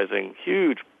advertising,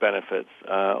 huge benefits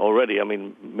already. I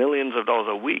mean, millions of dollars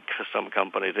a week for some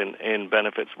companies in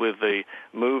benefits with the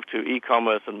move to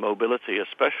e-commerce and mobility,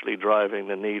 especially driving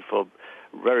the need for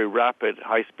very rapid,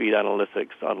 high-speed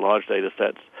analytics on large data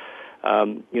sets.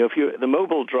 The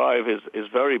mobile drive is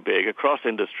very big across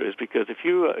industries, because if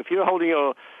you're holding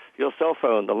your cell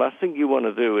phone, the last thing you want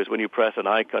to do is, when you press an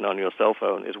icon on your cell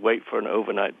phone, is wait for an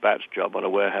overnight batch job on a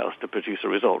warehouse to produce a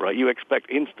result, right? You expect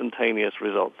instantaneous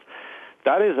results.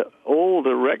 That is all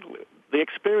directly. The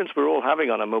experience we're all having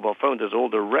on our mobile phones is all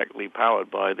directly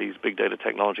powered by these big data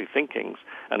technology thinkings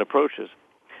and approaches.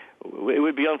 It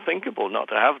would be unthinkable not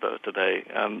to have those today.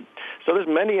 So there's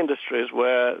many industries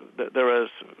where there is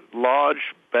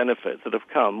large benefits that have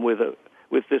come with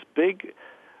this big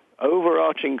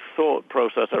overarching thought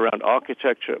process around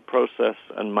architecture, process,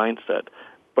 and mindset,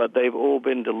 but they've all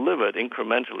been delivered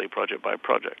incrementally, project by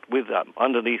project, with that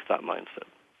underneath that mindset.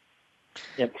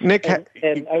 Yep. Nick,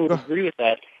 and I would agree with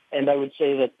that. And I would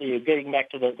say that, getting back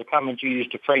to the comments you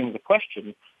used to frame the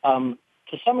question,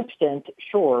 to some extent,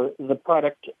 sure, the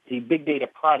big data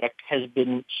product has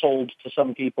been sold to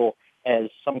some people as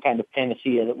some kind of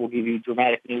panacea that will give you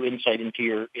dramatic new insight into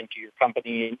your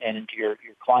company and into your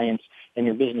clients and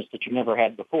your business that you never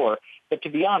had before. But to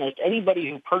be honest, anybody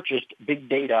who purchased big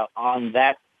data on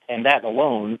that and that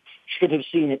alone should have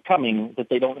seen it coming, that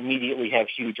they don't immediately have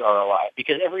huge ROI.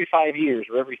 Because every 5 years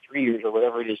or every 3 years or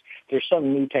whatever it is, there's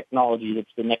some new technology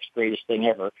that's the next greatest thing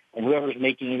ever. And whoever's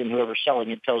making it and whoever's selling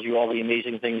it tells you all the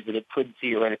amazing things that it could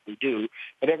theoretically do.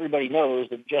 But everybody knows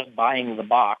that just buying the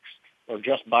box or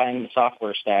just buying the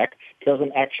software stack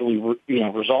doesn't actually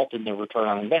result in the return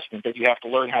on investment, that you have to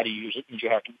learn how to use it, and you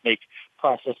have to make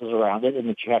processes around it, and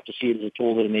that you have to see it as a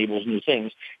tool that enables new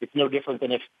things. It's no different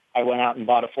than if I went out and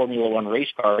bought a Formula One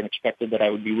race car and expected that I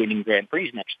would be winning Grand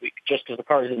Prix next week. Just because the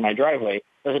car is in my driveway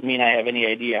doesn't mean I have any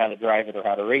idea how to drive it or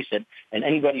how to race it. And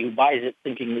anybody who buys it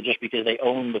thinking that just because they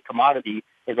own the commodity,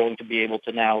 they're going to be able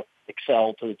to now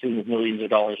excel to the tune of millions of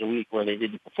dollars a week where they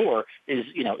didn't before,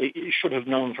 it should have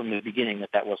known from the beginning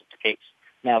that wasn't the case.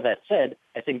 Now, that said,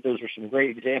 I think those are some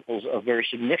great examples of very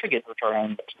significant return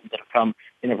on investment that have come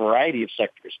in a variety of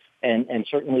sectors, and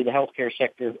certainly the healthcare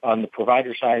sector on the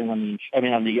provider side and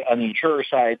on the insurer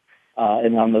side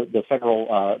and on the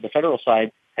federal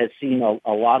side has seen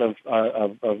a lot of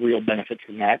real benefit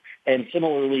from that. And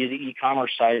similarly, the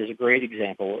e-commerce side is a great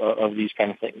example of these kind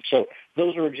of things. So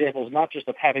those are examples not just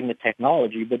of having the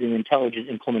technology, but in intelligent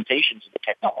implementations of the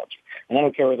technology. And I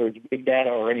don't care whether it's big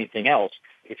data or anything else.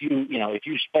 If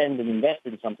you spend and invest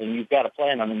in something, you've got to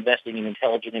plan on investing in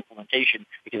intelligent implementation,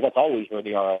 because that's always where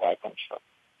the ROI comes from.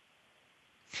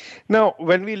 Now,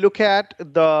 when we look at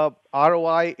the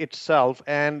ROI itself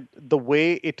and the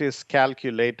way it is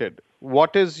calculated,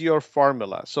 what is your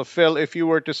formula? So, Phil, if you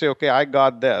were to say, okay, I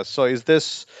got this. So is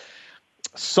this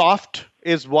soft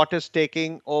is what is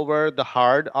taking over the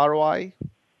hard ROI?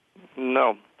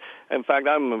 No. In fact,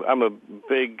 I'm a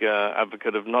big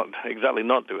advocate of not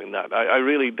doing that. I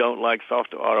really don't like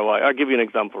soft ROI. I'll give you an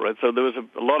example, right? So there was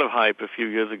a lot of hype a few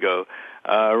years ago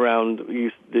around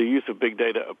the use of big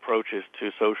data approaches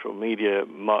to social media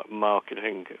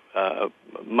marketing,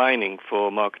 mining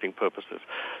for marketing purposes.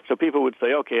 So people would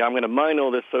say, okay, I'm going to mine all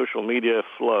this social media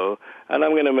flow, and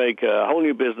I'm going to make a whole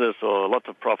new business or lots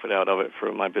of profit out of it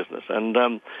for my business.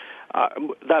 And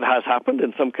that has happened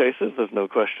in some cases, there's no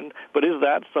question. But is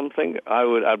that something I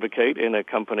would advocate in a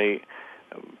company,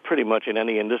 pretty much in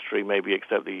any industry, maybe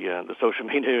except the social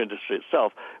media industry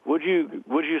itself? Would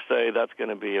you say that's going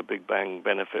to be a big bang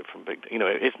benefit from big?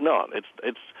 It's not.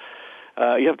 It's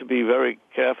you have to be very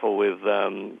careful with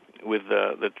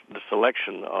the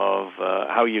selection of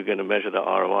how you're going to measure the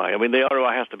ROI. I mean, the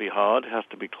ROI has to be hard, has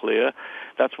to be clear.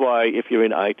 That's why if you're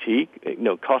in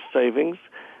IT, cost savings,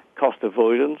 cost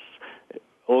avoidance,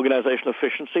 organizational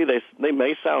efficiency. They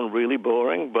may sound really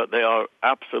boring, but they are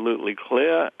absolutely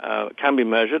clear, can be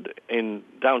measured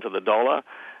down to the dollar,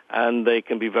 and they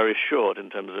can be very short in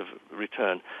terms of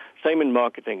return. Same in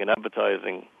marketing and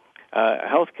advertising.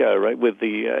 Healthcare, right, with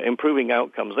the improving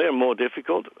outcomes, they are more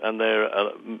difficult, and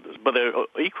but they're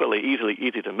equally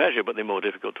easy to measure, but they're more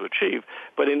difficult to achieve.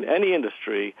 But in any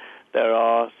industry, there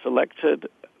are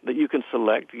that you can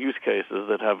select use cases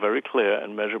that have very clear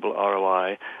and measurable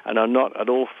ROI and are not at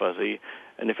all fuzzy.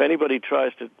 And if anybody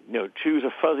tries to choose a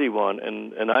fuzzy one,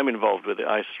 and I'm involved with it,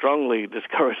 I strongly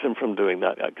discourage them from doing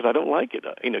that because I don't like it.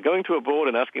 Going to a board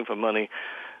and asking for money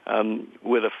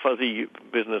with a fuzzy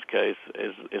business case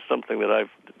is something that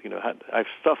I've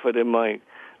suffered in my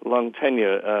long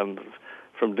tenure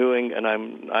from doing, and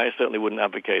I certainly wouldn't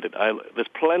advocate it. There's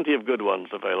plenty of good ones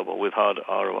available with hard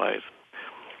ROIs.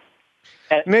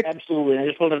 Nick? Absolutely. And I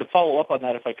just wanted to follow up on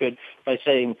that, if I could, by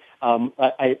saying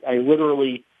I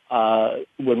literally,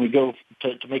 when we go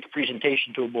to make a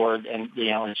presentation to a board and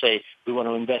say we want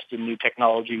to invest in new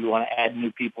technology, we want to add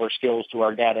new people or skills to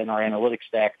our data and our analytics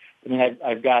stack. I mean,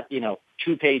 I've got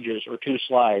 2 pages or 2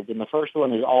 slides, and the first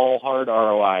one is all hard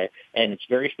ROI, and it's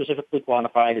very specifically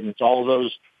quantified, and it's all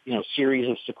those series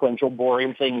of sequential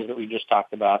boring things that we just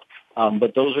talked about.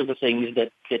 But those are the things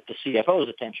that get the CFO's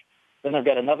attention. Then I've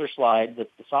got another slide that's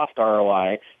the soft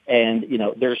ROI, and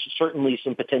there's certainly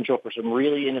some potential for some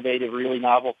really innovative, really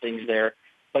novel things there.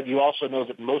 But you also know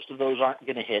that most of those aren't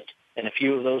going to hit, and a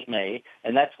few of those may.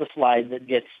 And that's the slide that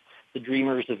gets the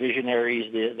dreamers, the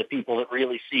visionaries, the people that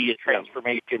really see a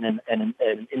transformation and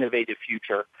an innovative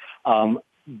future.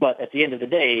 But at the end of the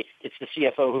day, it's the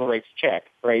CFO who writes the check,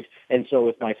 right? And so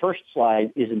if my first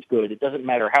slide isn't good, it doesn't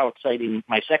matter how exciting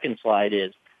my second slide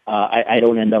is. I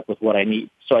don't end up with what I need.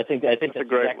 So I think that's a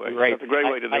great exactly way. right. That's a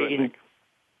great way to do it.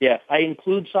 Yeah, I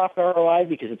include soft ROI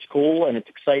because it's cool and it's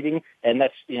exciting, and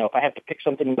that's if I have to pick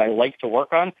something that I like to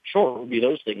work on, sure, it would be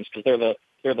those things because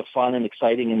they're the fun and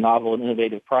exciting and novel and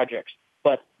innovative projects.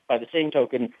 But by the same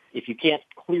token, if you can't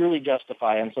clearly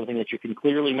justify on something that you can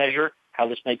clearly measure how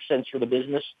this makes sense for the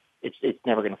business, it's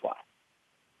never going to fly.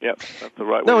 Yep, that's the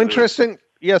right way. No, interesting.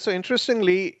 Yeah, so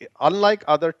interestingly, unlike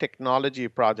other technology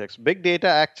projects, big data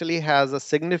actually has a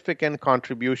significant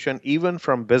contribution even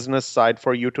from business side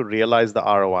for you to realize the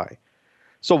ROI.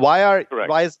 So why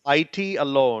is IT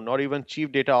alone or even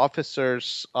chief data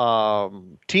officers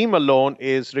team alone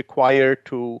is required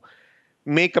to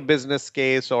make a business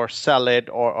case or sell it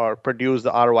or produce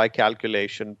the ROI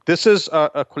calculation? This is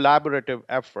a collaborative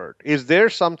effort. Is there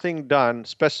something done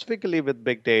specifically with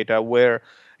big data where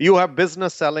you have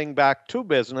business selling back to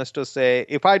business to say,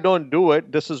 if I don't do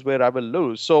it, this is where I will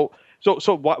lose? So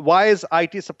why is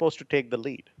IT supposed to take the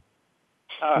lead?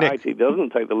 IT doesn't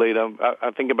take the lead.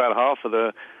 I think about half of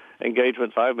the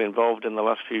engagements I've been involved in the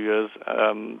last few years,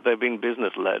 they've been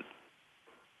business-led.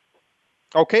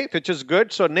 Okay, which is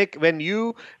good. So, Nick, when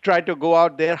you try to go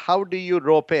out there, how do you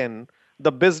rope in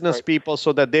the business people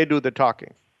so that they do the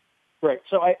talking? Right.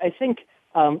 So I think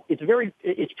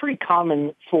it's pretty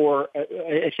common for,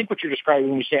 I think what you're describing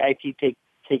when you say IT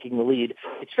taking the lead,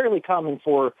 it's fairly common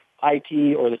for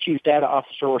IT or the chief data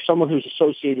officer or someone who's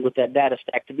associated with that data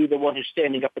stack to be the one who's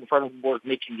standing up in front of the board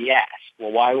making the ask.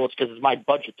 Well, why? Well, it's because it's my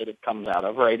budget that it comes out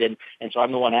of, right? And so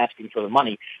I'm the one asking for the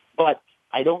money. But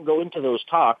I don't go into those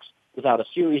talks without a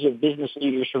series of business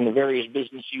leaders from the various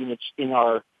business units in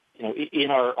our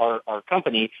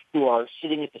company who are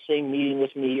sitting at the same meeting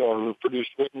with me or who have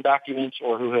produced written documents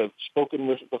or who have spoken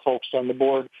with the folks on the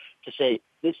board to say,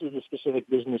 this is the specific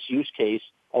business use case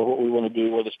of what we want to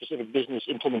do or the specific business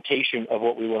implementation of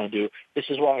what we want to do. This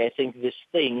is why I think this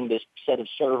set of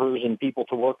servers and people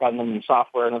to work on them and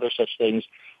software and other such things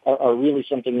are really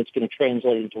something that's going to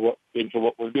translate into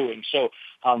what we're doing. So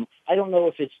I don't know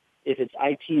if it's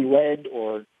IT-led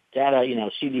or data,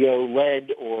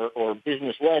 CDO-led or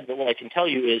business-led, but what I can tell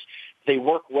you is they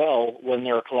work well when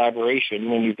they're a collaboration,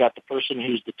 when you've got the person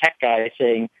who's the tech guy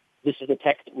saying, this is the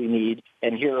tech that we need,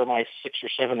 and here are my 6 or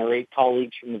 7 or 8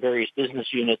 colleagues from the various business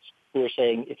units who are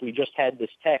saying, if we just had this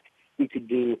tech, we could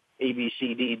do A, B,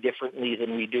 C, D differently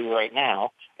than we do right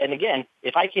now. And again,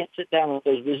 if I can't sit down with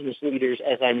those business leaders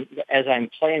as I'm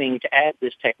planning to add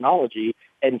this technology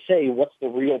and say what's the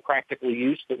real practical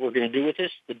use that we're going to do with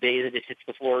this the day that it hits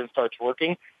the floor and starts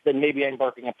working, then maybe I'm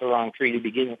barking up the wrong tree to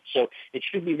begin with. So it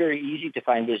should be very easy to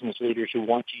find business leaders who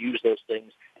want to use those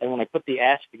things. And when I put the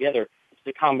ask together, it's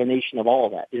the combination of all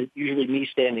of that. Is it usually me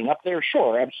standing up there?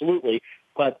 Sure, absolutely.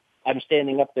 But I'm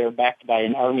standing up there backed by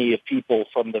an army of people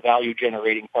from the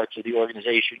value-generating parts of the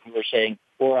organization who are saying,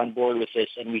 we're on board with this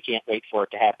and we can't wait for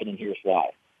it to happen and here's why.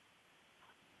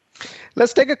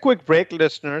 Let's take a quick break,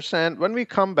 listeners. And when we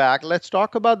come back, let's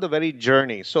talk about the very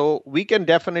journey. So we can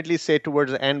definitely say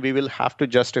towards the end, we will have to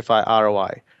justify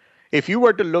ROI. If you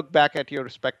were to look back at your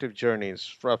respective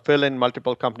journeys, fill in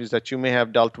multiple companies that you may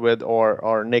have dealt with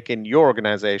or Nick in your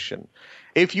organization,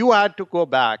 if you had to go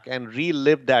back and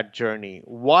relive that journey,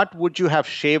 what would you have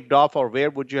shaved off or where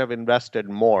would you have invested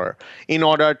more in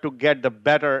order to get the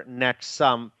better net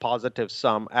sum, positive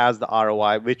sum as the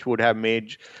ROI, which would have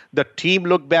made the team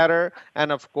look better?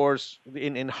 And of course,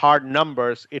 in hard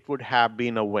numbers, it would have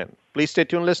been a win. Please stay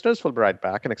tuned, listeners. We'll be right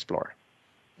back and explore.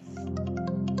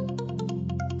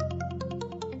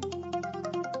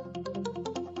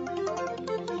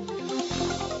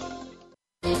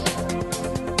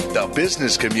 The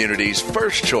business community's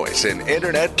first choice in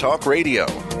Internet Talk Radio.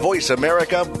 Voice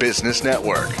America Business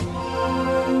Network.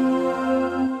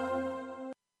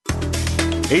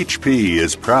 HP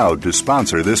is proud to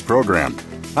sponsor this program.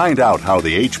 Find out how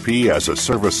the HP as a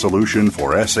service solution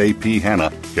for SAP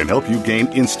HANA can help you gain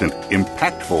instant,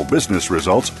 impactful business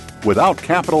results without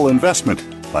capital investment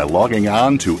by logging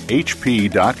on to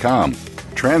hp.com.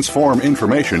 Transform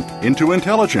information into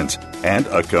intelligence and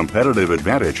a competitive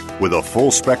advantage with a full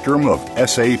spectrum of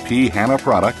SAP HANA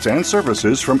products and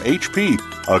services from HP,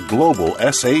 a global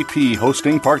SAP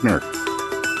hosting partner.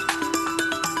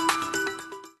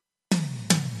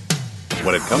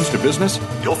 When it comes to business,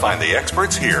 you'll find the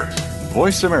experts here.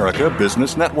 Voice America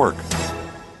Business Network.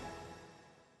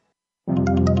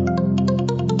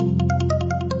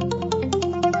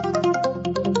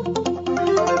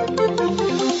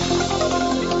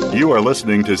 You are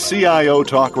listening to CIO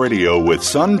Talk Radio with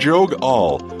Sanjog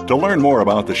Aul. To learn more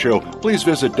about the show, please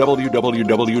visit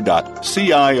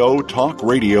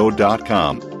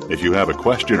www.ciotalkradio.com. If you have a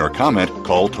question or comment,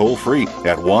 call toll-free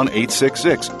at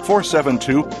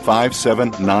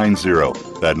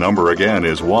 1-866-472-5790. That number again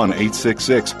is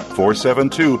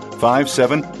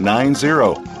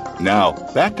 1-866-472-5790. Now,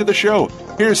 back to the show.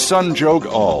 Here's Sanjog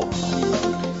Aul.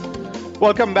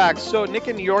 Welcome back. So, Nick,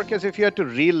 in your case, if you had to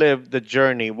relive the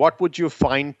journey, what would you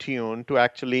fine-tune to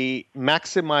actually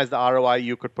maximize the ROI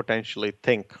you could potentially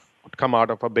think would come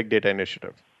out of a big data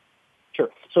initiative? Sure.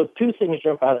 So two things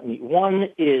jump out at me. One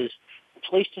is the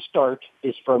place to start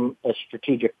is from a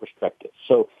strategic perspective.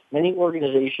 So many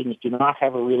organizations do not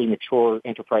have a really mature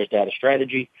enterprise data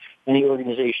strategy. Many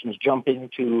organizations jump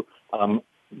into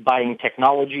buying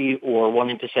technology or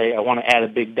wanting to say, I want to add a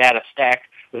big data stack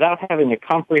without having a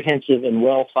comprehensive and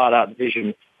well-thought-out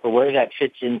vision for where that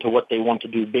fits into what they want to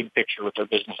do big picture with their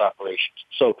business operations.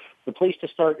 So the place to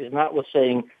start is not with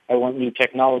saying, I want new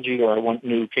technology or I want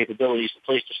new capabilities. The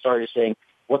place to start is saying,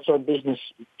 what's our business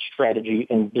strategy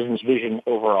and business vision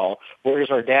overall? Where does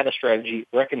our data strategy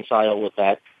reconcile with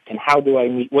that? And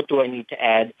what do I need to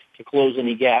add to close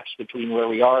any gaps between where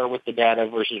we are with the data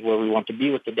versus where we want to be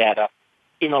with the data,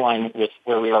 in alignment with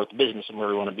where we are with the business and where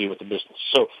we want to be with the business.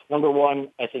 So number one,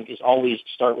 I think, is always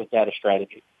start with data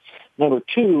strategy. Number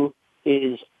two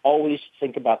is always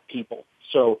think about people.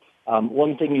 So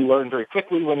one thing you learn very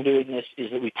quickly when doing this is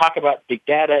that we talk about big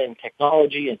data and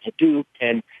technology and Hadoop,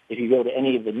 and if you go to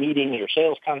any of the meetings or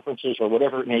sales conferences or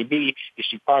whatever it may be, you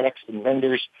see products and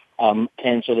vendors.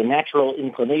 And so the natural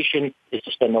inclination is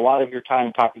to spend a lot of your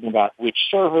time talking about which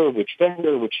server, which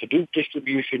vendor, which Hadoop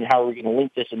distribution, how are we going to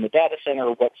link this in the data center,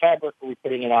 what fabric are we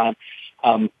putting it on.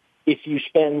 If you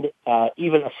spend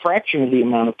even a fraction of the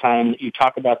amount of time that you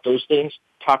talk about those things,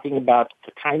 talking about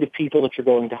the kind of people that you're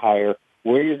going to hire,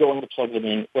 where you're going to plug them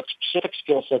in, what specific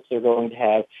skill sets they're going to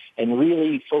have, and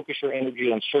really focus your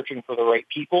energy on searching for the right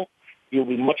people, you'll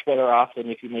be much better off than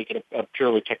if you make it a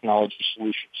purely technology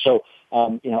solution. So,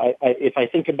 if I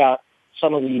think about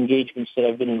some of the engagements that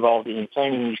I've been involved in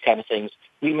planning these kind of things,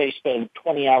 we may spend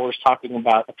 20 hours talking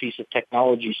about a piece of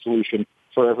technology solution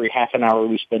for every half an hour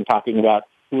we spend talking about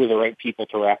who are the right people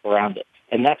to wrap around it.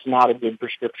 And that's not a good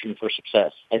prescription for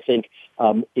success. I think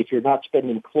if you're not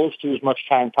spending close to as much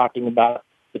time talking about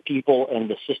the people and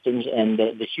the systems and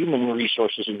the human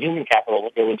resources and human capital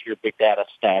that go into your big data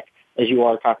stack as you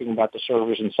are talking about the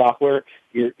servers and software,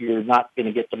 you're not going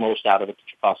to get the most out of it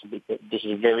that you possibly could. This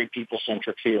is a very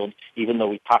people-centric field, even though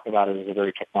we talk about it as a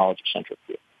very technology-centric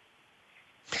field.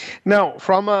 Now,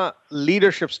 from a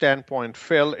leadership standpoint,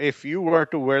 Phil, if you were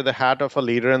to wear the hat of a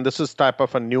leader, and this is type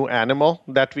of a new animal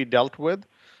that we dealt with,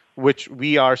 which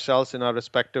we ourselves in our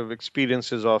respective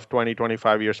experiences of 20,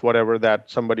 25 years, whatever that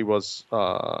somebody was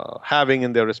having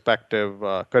in their respective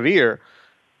career,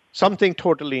 something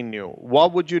totally new.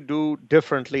 What would you do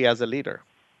differently as a leader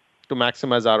to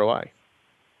maximize ROI?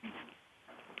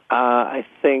 I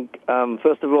think,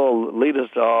 first of all, leaders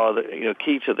are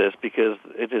key to this because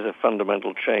it is a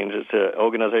fundamental change. It's an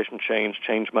organization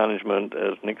change management,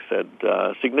 as Nick said,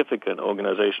 significant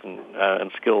organization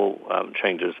and skill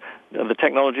changes. The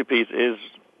technology piece is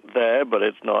there, but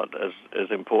it's not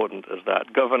as important as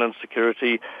that. Governance,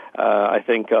 security, I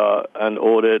think, and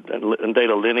audit and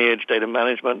data lineage, data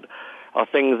management are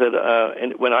things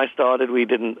that when I started we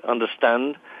didn't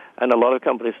understand. And a lot of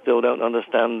companies still don't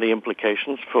understand the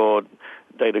implications for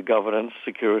data governance,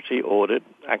 security, audit,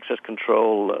 access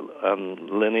control,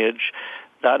 lineage.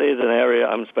 That is an area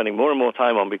I'm spending more and more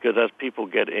time on because as people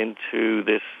get into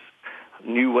this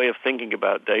new way of thinking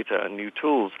about data and new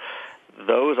tools,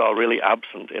 those are really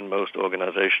absent in most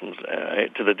organizations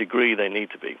to the degree they need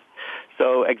to be.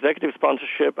 So executive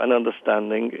sponsorship and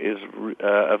understanding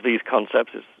of these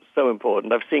concepts is so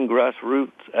important. I've seen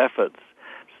grassroots efforts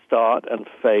start and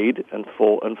fade and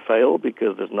fall and fail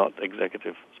because there's not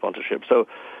executive sponsorship. So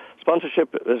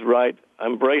sponsorship is right.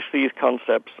 Embrace these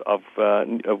concepts of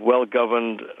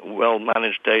well-governed,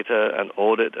 well-managed data and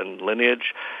audit and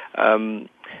lineage.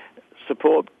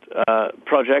 Support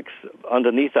projects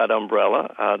underneath that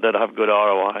umbrella that have good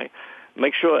ROI.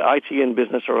 Make sure IT and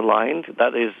business are aligned.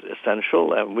 That is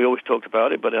essential, and we always talked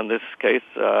about it, but in this case,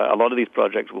 a lot of these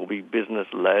projects will be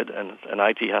business-led, and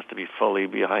IT has to be fully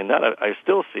behind that. I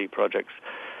still see projects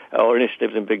or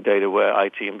initiatives in big data where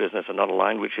IT and business are not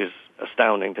aligned, which is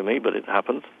astounding to me, but it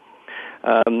happens.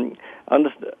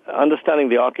 Understanding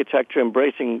the architecture,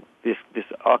 embracing this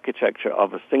architecture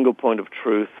of a single point of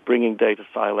truth, bringing data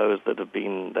silos that have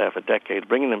been there for decades,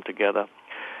 bringing them together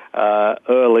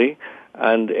early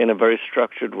and in a very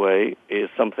structured way is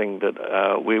something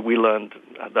that we learned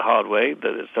the hard way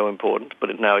that is so important,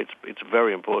 but now it's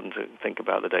very important to think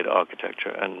about the data architecture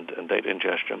and data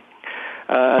ingestion.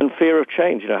 And fear of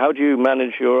change. How do you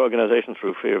manage your organization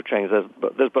through fear of change?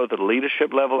 There's both a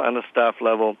leadership level and a staff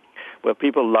level where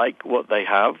people like what they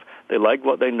have, they like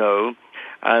what they know,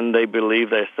 and they believe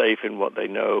they're safe in what they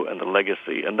know and the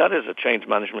legacy. And that is a change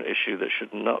management issue that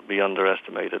should not be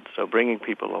underestimated. So bringing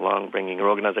people along, bringing your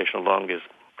organization along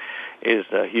is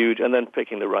huge. And then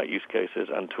picking the right use cases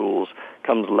and tools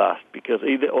comes last because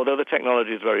although the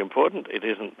technology is very important, it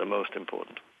isn't the most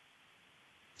important.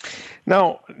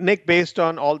 Now, Nick, based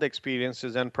on all the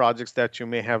experiences and projects that you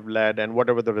may have led and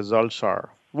whatever the results are,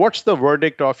 what's the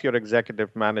verdict of your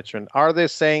executive management? Are they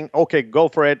saying, okay, go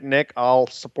for it, Nick, I'll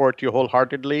support you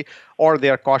wholeheartedly, or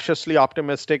they are cautiously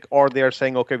optimistic, or they are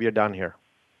saying, okay, we're done here?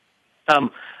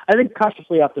 I think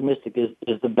cautiously optimistic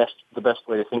is the best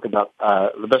way to think about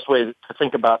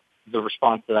the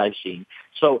response that I've seen.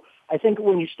 So I think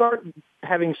when you start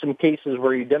having some cases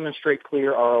where you demonstrate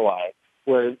clear ROI,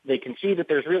 where they can see that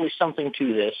there's really something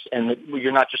to this and that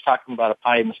you're not just talking about a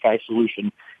pie-in-the-sky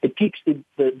solution, it piques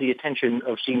the attention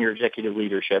of senior executive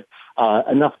leadership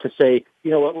enough to say, you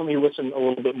know what, let me listen a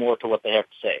little bit more to what they have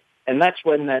to say. And that's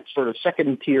when that sort of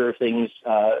second tier of things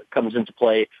comes into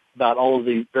play about all of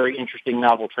the very interesting,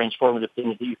 novel, transformative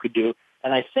things that you could do.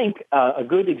 And I think a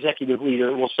good executive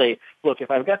leader will say, look,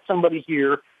 if I've got somebody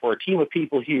here or a team of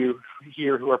people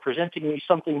here who are presenting me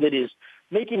something that is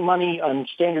making money on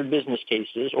standard business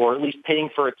cases, or at least paying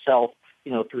for itself,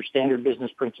 through standard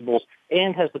business principles,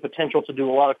 and has the potential to do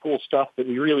a lot of cool stuff that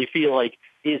we really feel like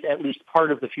is at least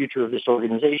part of the future of this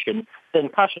organization, then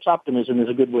cautious optimism is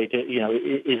a good way to,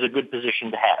 is a good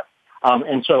position to have.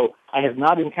 And so I have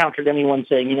not encountered anyone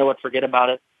saying, you know what, forget about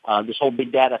it. This whole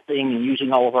big data thing and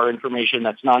using all of our information,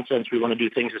 that's nonsense. We want to do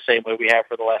things the same way we have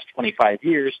for the last 25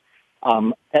 years.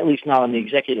 At least not on the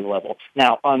executive level.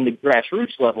 Now, on the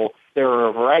grassroots level, there are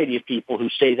a variety of people who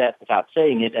say that without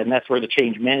saying it, and that's where the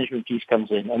change management piece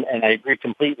comes in. And I agree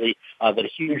completely that a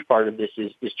huge part of this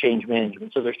is change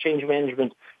management. So there's change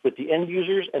management with the end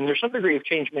users, and there's some degree of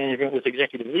change management with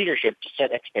executive leadership to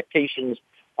set expectations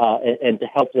and to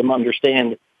help them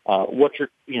understand what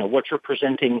you're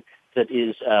presenting that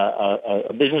is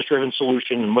a business-driven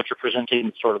solution and what you're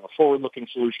presenting sort of a forward-looking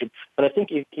solution. But I think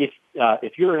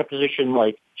if you're in a position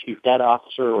like chief data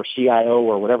officer or CIO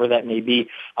or whatever that may be,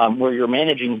 where you're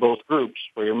managing both groups,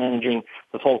 where you're managing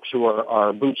the folks who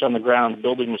are boots on the ground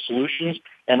building the solutions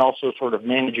and also sort of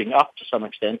managing up to some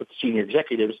extent with the senior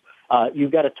executives,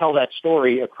 you've got to tell that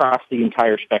story across the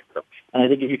entire spectrum. And I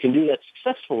think if you can do that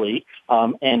successfully,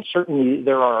 and certainly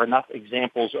there are enough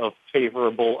examples of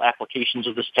favorable applications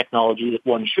of this technology that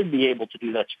one should be able to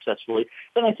do that successfully,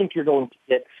 then I think you're going to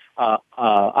get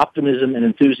optimism and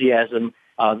enthusiasm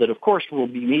that, of course, will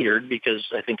be metered, because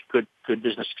I think good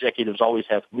business executives always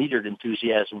have metered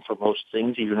enthusiasm for most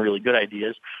things, even really good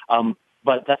ideas.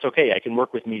 But that's okay. I can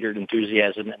work with metered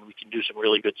enthusiasm, and we can do some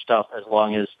really good stuff as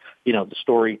long as, the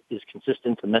story is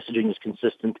consistent, the messaging is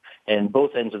consistent, and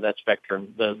both ends of that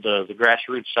spectrum, the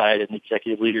grassroots side and the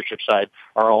executive leadership side,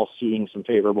 are all seeing some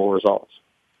favorable results.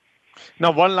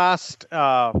 Now, one last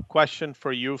question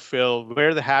for you, Phil.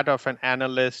 Wear the hat of an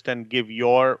analyst and give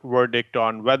your verdict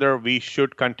on whether we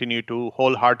should continue to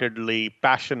wholeheartedly,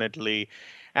 passionately,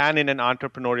 and in an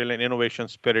entrepreneurial and innovation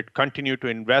spirit, continue to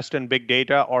invest in big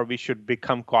data, or we should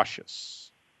become cautious?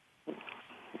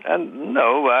 And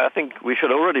no, I think we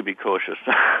should already be cautious.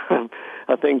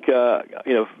 I think,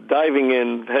 diving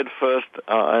in head first,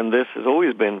 and this has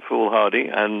always been foolhardy,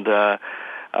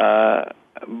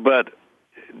 but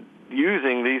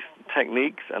using these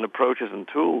techniques and approaches and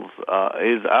tools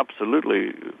is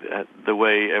absolutely the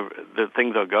way that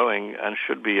things are going and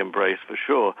should be embraced for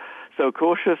sure. So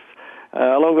cautious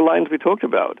along the lines we talked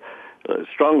about.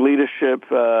 Strong leadership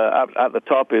at the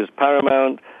top is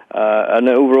paramount. An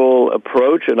overall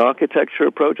approach, an architecture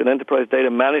approach, an enterprise data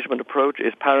management approach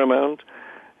is paramount.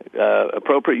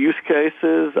 Appropriate use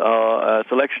cases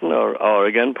selection are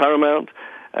again paramount.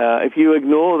 If you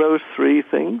ignore those three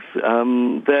things,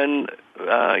 then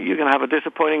you're going to have a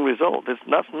disappointing result.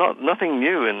 That's nothing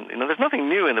new, there's nothing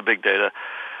new in the big data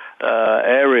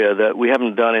area that we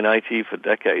haven't done in IT for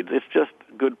decades. It's just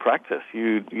good practice.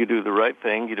 You do the right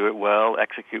thing, you do it well,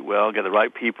 execute well, get the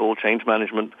right people, change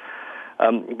management.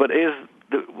 But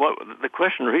the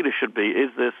question really should be: is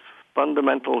this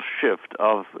fundamental shift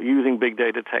of using big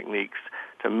data techniques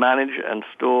to manage and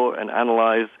store and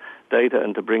analyze data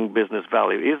and to bring business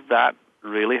value, is that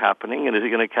really happening, and is it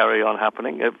going to carry on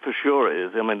happening? For sure it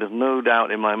is. I mean, there's no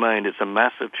doubt in my mind it's a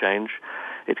massive change.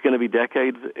 It's going to be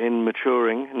decades in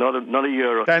maturing, not a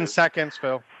year or 10 two. seconds,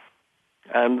 Phil.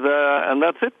 And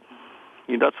that's it.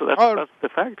 That's the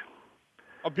fact.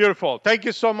 Oh, beautiful. Thank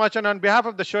you so much. And on behalf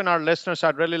of the show and our listeners,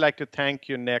 I'd really like to thank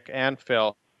you, Nick and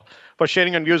Phil, for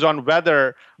sharing your views on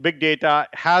whether big data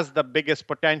has the biggest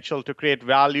potential to create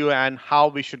value and how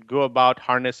we should go about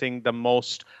harnessing the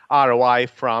most ROI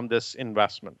from this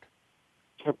investment.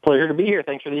 It's a pleasure to be here.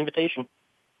 Thanks for the invitation.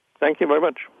 Thank you very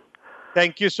much.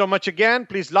 Thank you so much again.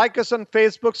 Please like us on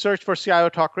Facebook, search for CIO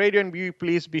Talk Radio, and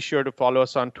please be sure to follow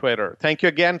us on Twitter. Thank you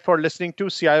again for listening to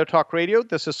CIO Talk Radio.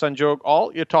 This is Sanjog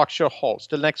Aul, your talk show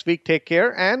host. Till next week, take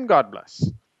care and God bless.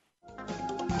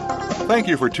 Thank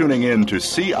you for tuning in to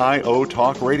CIO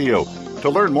Talk Radio. To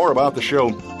learn more about the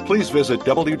show, please visit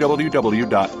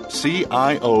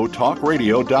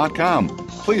www.ciotalkradio.com.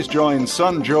 Please join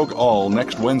Sanjog Aul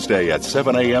next Wednesday at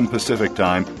 7 a.m. Pacific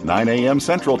Time, 9 a.m.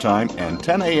 Central Time, and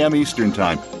 10 a.m. Eastern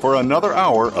Time for another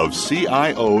hour of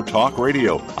CIO Talk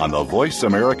Radio on the Voice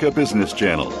America Business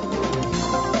Channel.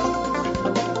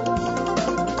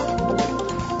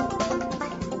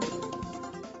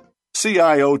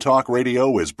 CIO Talk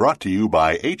Radio is brought to you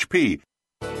by HP.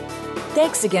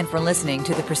 Thanks again for listening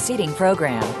to the preceding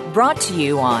program, brought to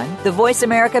you on the Voice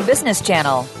America Business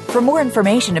Channel. For more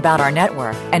information about our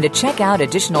network and to check out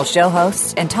additional show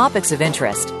hosts and topics of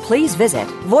interest, please visit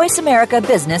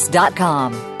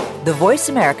voiceamericabusiness.com. The Voice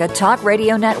America Talk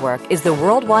Radio Network is the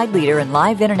worldwide leader in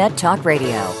live Internet talk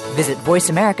radio. Visit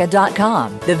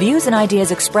voiceamerica.com. The views and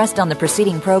ideas expressed on the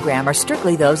preceding program are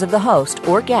strictly those of the host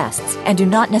or guests and do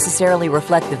not necessarily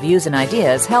reflect the views and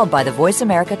ideas held by the Voice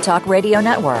America Talk Radio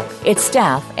Network, its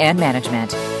staff, and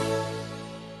management.